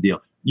the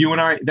deal. You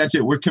and I, that's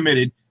it. We're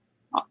committed.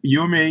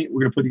 You and me,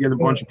 we're gonna put together a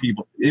bunch of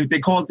people. They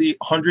call it the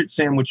 100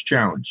 Sandwich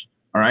Challenge.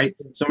 All right.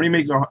 Somebody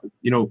makes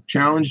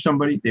challenge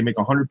somebody. They make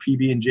 100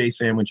 PB&J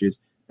sandwiches.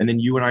 And then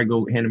you and I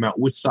go hand them out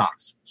with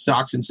socks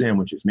and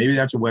sandwiches. Maybe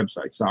that's a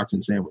website, socks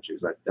and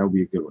sandwiches. That would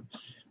be a good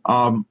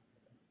one.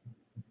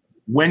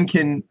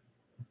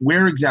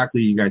 Where exactly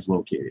are you guys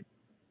located?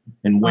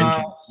 And when?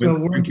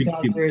 We're in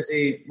South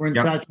Jersey. We're in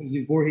South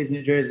Jersey, Voorhees,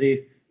 New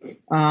Jersey.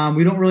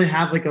 We don't really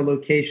have like a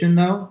location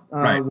though.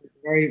 Right.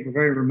 We're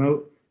very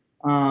remote.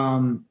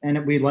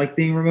 And we like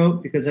being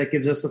remote because that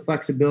gives us the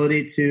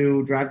flexibility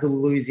to drive to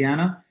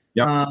Louisiana.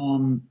 Yep.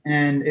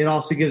 And it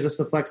also gives us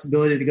the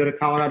flexibility to go to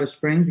Colorado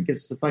Springs. It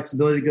gives us the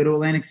flexibility to go to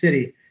Atlantic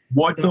City.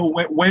 When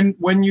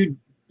you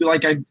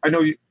I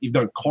know you've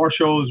done car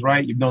shows,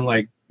 right? You've done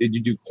did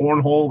you do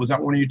cornhole? Was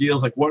that one of your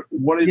deals?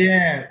 What is?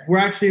 Yeah, we're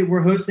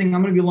hosting.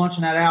 I'm going to be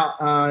launching that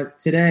out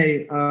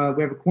today.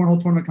 We have a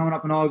cornhole tournament coming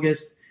up in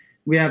August.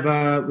 We have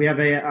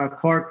a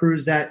car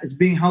cruise that is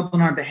being held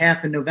on our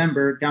behalf in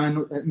November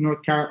down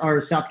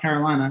in South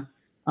Carolina.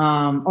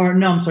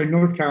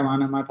 North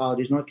Carolina. My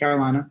apologies, North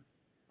Carolina.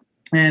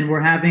 And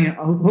we're having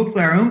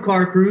hopefully our own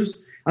car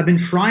cruise. I've been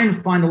trying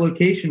to find a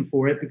location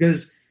for it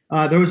because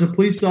there was a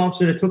police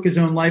officer that took his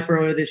own life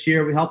earlier this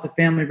year. We helped the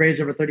family raise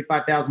over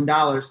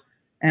 $35,000.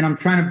 And I'm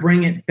trying to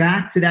bring it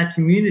back to that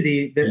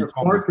community, that a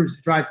car cruise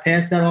to drive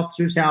past that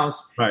officer's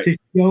house to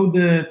show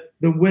the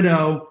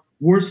widow,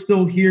 we're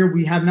still here.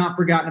 We have not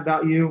forgotten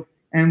about you.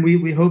 And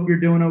we hope you're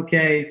doing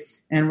okay,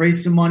 and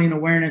raise some money and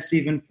awareness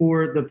even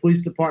for the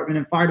police department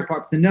and fire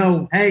department to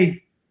know,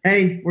 hey,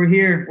 we're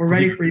here. We're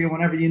ready for you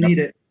whenever you need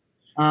it.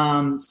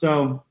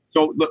 So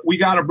look, we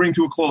got to bring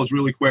to a close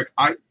really quick.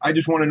 I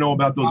just want to know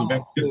about those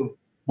events.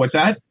 What's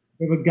that?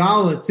 We have a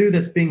gala, too,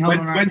 that's being held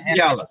on our When's the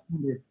gala?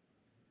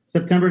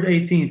 September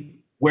 18th.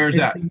 Where's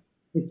that?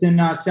 It's in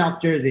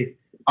South Jersey.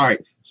 All right.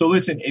 So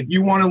listen, if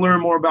you want to learn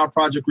more about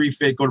Project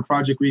Refit, go to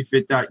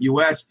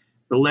projectrefit.us.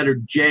 The letter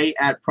J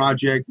at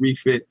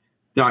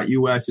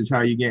projectrefit.us is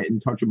how you get in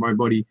touch with my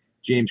buddy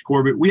James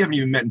Corbett. We haven't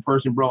even met in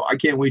person, bro. I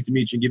can't wait to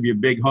meet you and give you a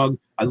big hug.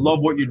 I love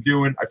what you're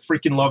doing. I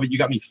freaking love it. You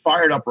got me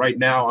fired up right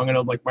now.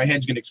 My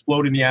head's going to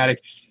explode in the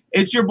attic.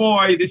 It's your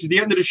boy. This is the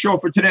end of the show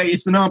for today.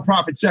 It's the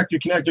Nonprofit Sector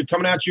Connector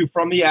coming at you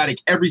from the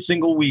attic every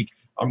single week.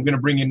 I'm going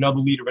to bring in another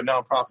leader of a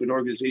nonprofit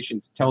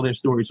organization to tell their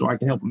story so I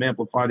can help them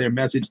amplify their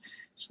message.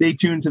 Stay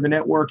tuned to the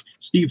network.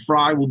 Steve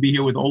Fry will be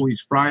here with Always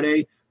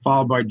Friday,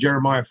 followed by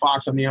Jeremiah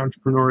Fox on the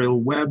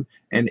entrepreneurial web.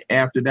 And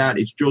after that,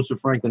 it's Joseph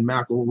Franklin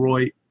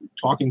McElroy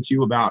talking to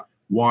you about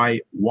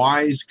why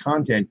wise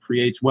content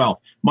creates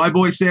wealth. My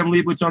boy Sam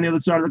Leibowitz on the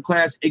other side of the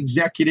class,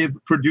 executive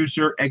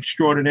producer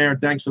extraordinaire.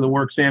 Thanks for the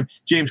work, Sam.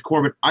 James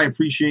Corbett, I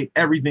appreciate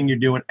everything you're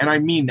doing. And I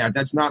mean that.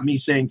 That's not me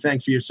saying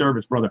thanks for your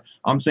service, brother.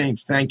 I'm saying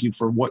thank you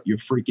for what you're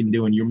freaking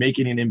doing. You're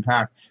making an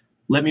impact.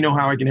 Let me know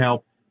how I can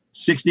help.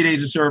 60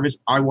 days of service.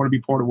 I want to be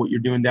part of what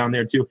you're doing down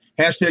there too.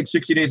 Hashtag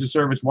 60 days of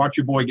service. Watch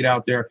your boy get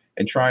out there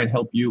and try and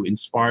help you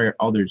inspire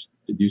others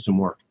to do some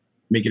work.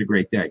 Make it a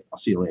great day. I'll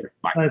see you later.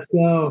 Bye. Let's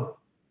go.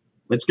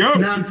 Let's go.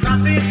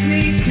 Nonprofits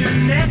need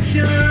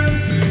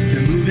connections to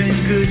move in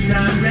good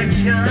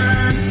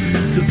directions.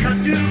 So cut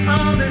through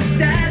all the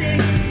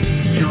static.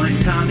 Join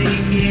Tommy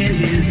in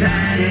his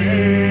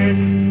attic.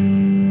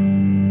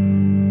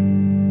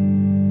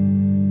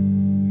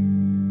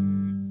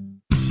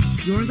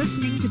 You're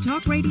listening to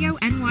Talk Radio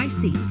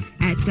NYC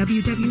at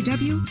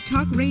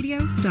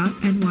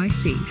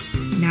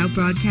www.talkradio.nyc. Now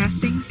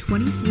broadcasting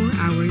 24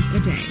 hours a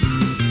day.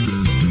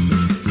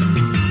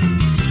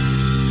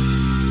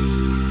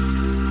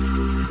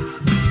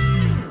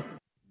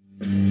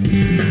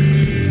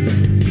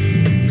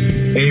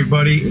 Hey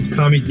everybody, it's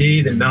Tommy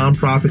D, the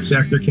Nonprofit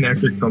Sector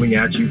Connector, coming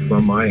at you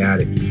from my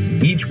attic.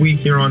 Each week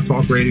here on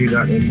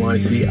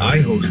talkradio.nyc, I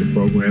host a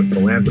program,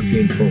 Philanthropy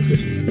in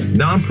Focus.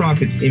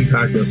 Nonprofits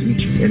impact us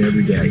each and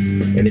every day,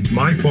 and it's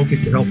my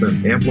focus to help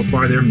them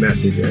amplify their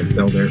message and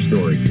tell their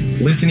story.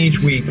 Listen each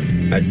week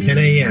at 10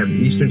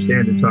 a.m. Eastern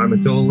Standard Time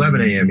until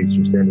 11 a.m.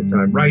 Eastern Standard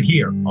Time, right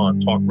here on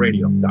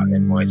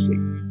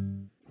talkradio.nyc.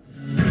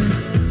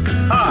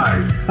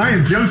 Hi, I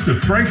am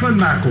Joseph Franklin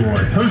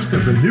McElroy, host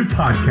of the new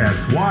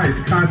podcast, Wise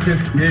Content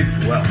Creates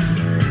Wealth.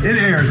 It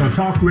airs on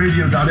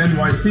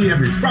talkradio.nyc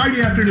every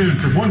Friday afternoon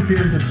from 1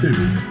 p.m. to 2.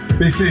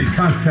 They say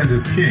content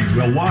is king.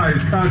 Well,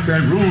 wise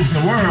content rules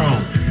the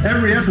world.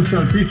 Every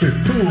episode features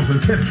tools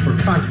and tips for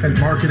content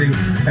marketing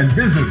and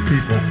business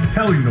people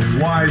telling the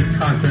wise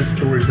content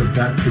stories of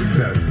that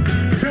success.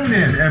 Tune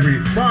in every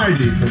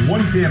Friday from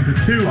 1 p.m.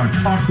 to 2 on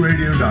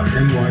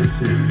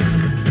talkradio.nyc.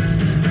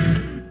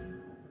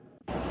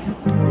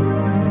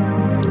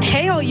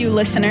 Hey, all you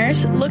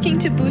listeners, looking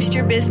to boost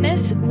your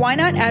business? Why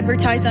not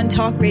advertise on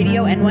Talk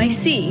Radio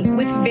NYC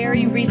with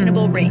very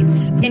reasonable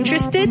rates?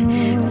 Interested?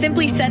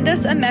 Simply send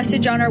us a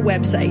message on our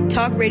website,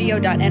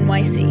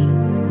 talkradio.nyc.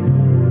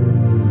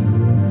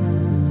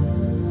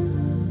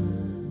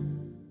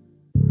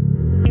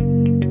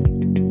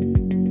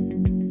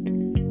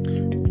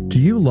 Do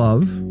you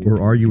love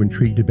or are you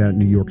intrigued about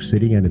New York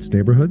City and its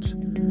neighborhoods?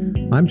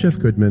 I'm Jeff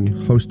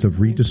Goodman, host of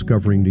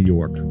Rediscovering New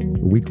York,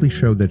 a weekly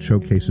show that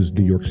showcases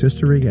New York's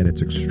history and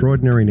its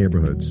extraordinary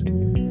neighborhoods.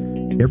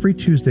 Every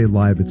Tuesday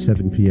live at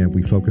 7 p.m.,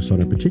 we focus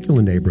on a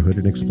particular neighborhood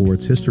and explore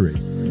its history,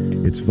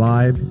 its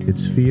vibe,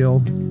 its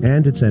feel,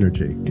 and its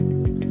energy.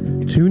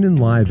 Tune in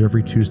live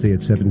every Tuesday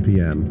at 7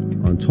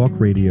 p.m. on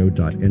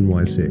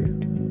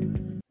talkradio.nyc.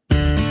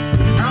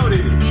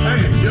 Howdy, I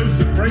am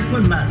Joseph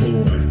Franklin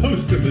McElroy,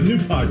 host of the new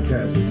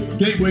podcast,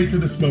 Gateway to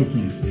the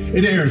Smokies.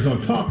 It airs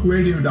on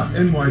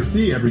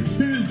talkradio.nyc every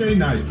Tuesday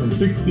night from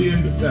 6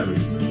 p.m. to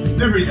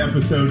 7. Every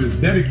episode is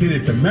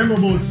dedicated to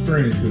memorable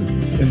experiences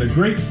in the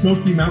Great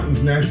Smoky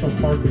Mountains National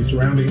Park and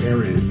surrounding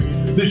areas.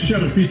 This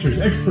show features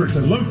experts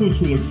and locals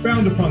who will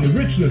expound upon the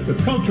richness of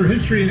culture,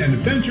 history, and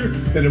adventure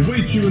that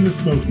awaits you in the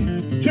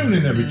Smokies. Tune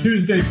in every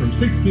Tuesday from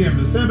 6 p.m.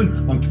 to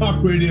 7 on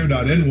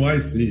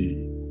talkradio.nyc.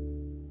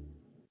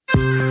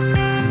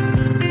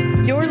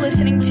 You're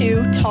listening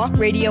to Talk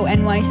Radio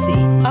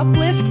NYC.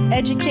 Uplift,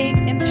 educate,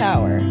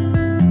 empower.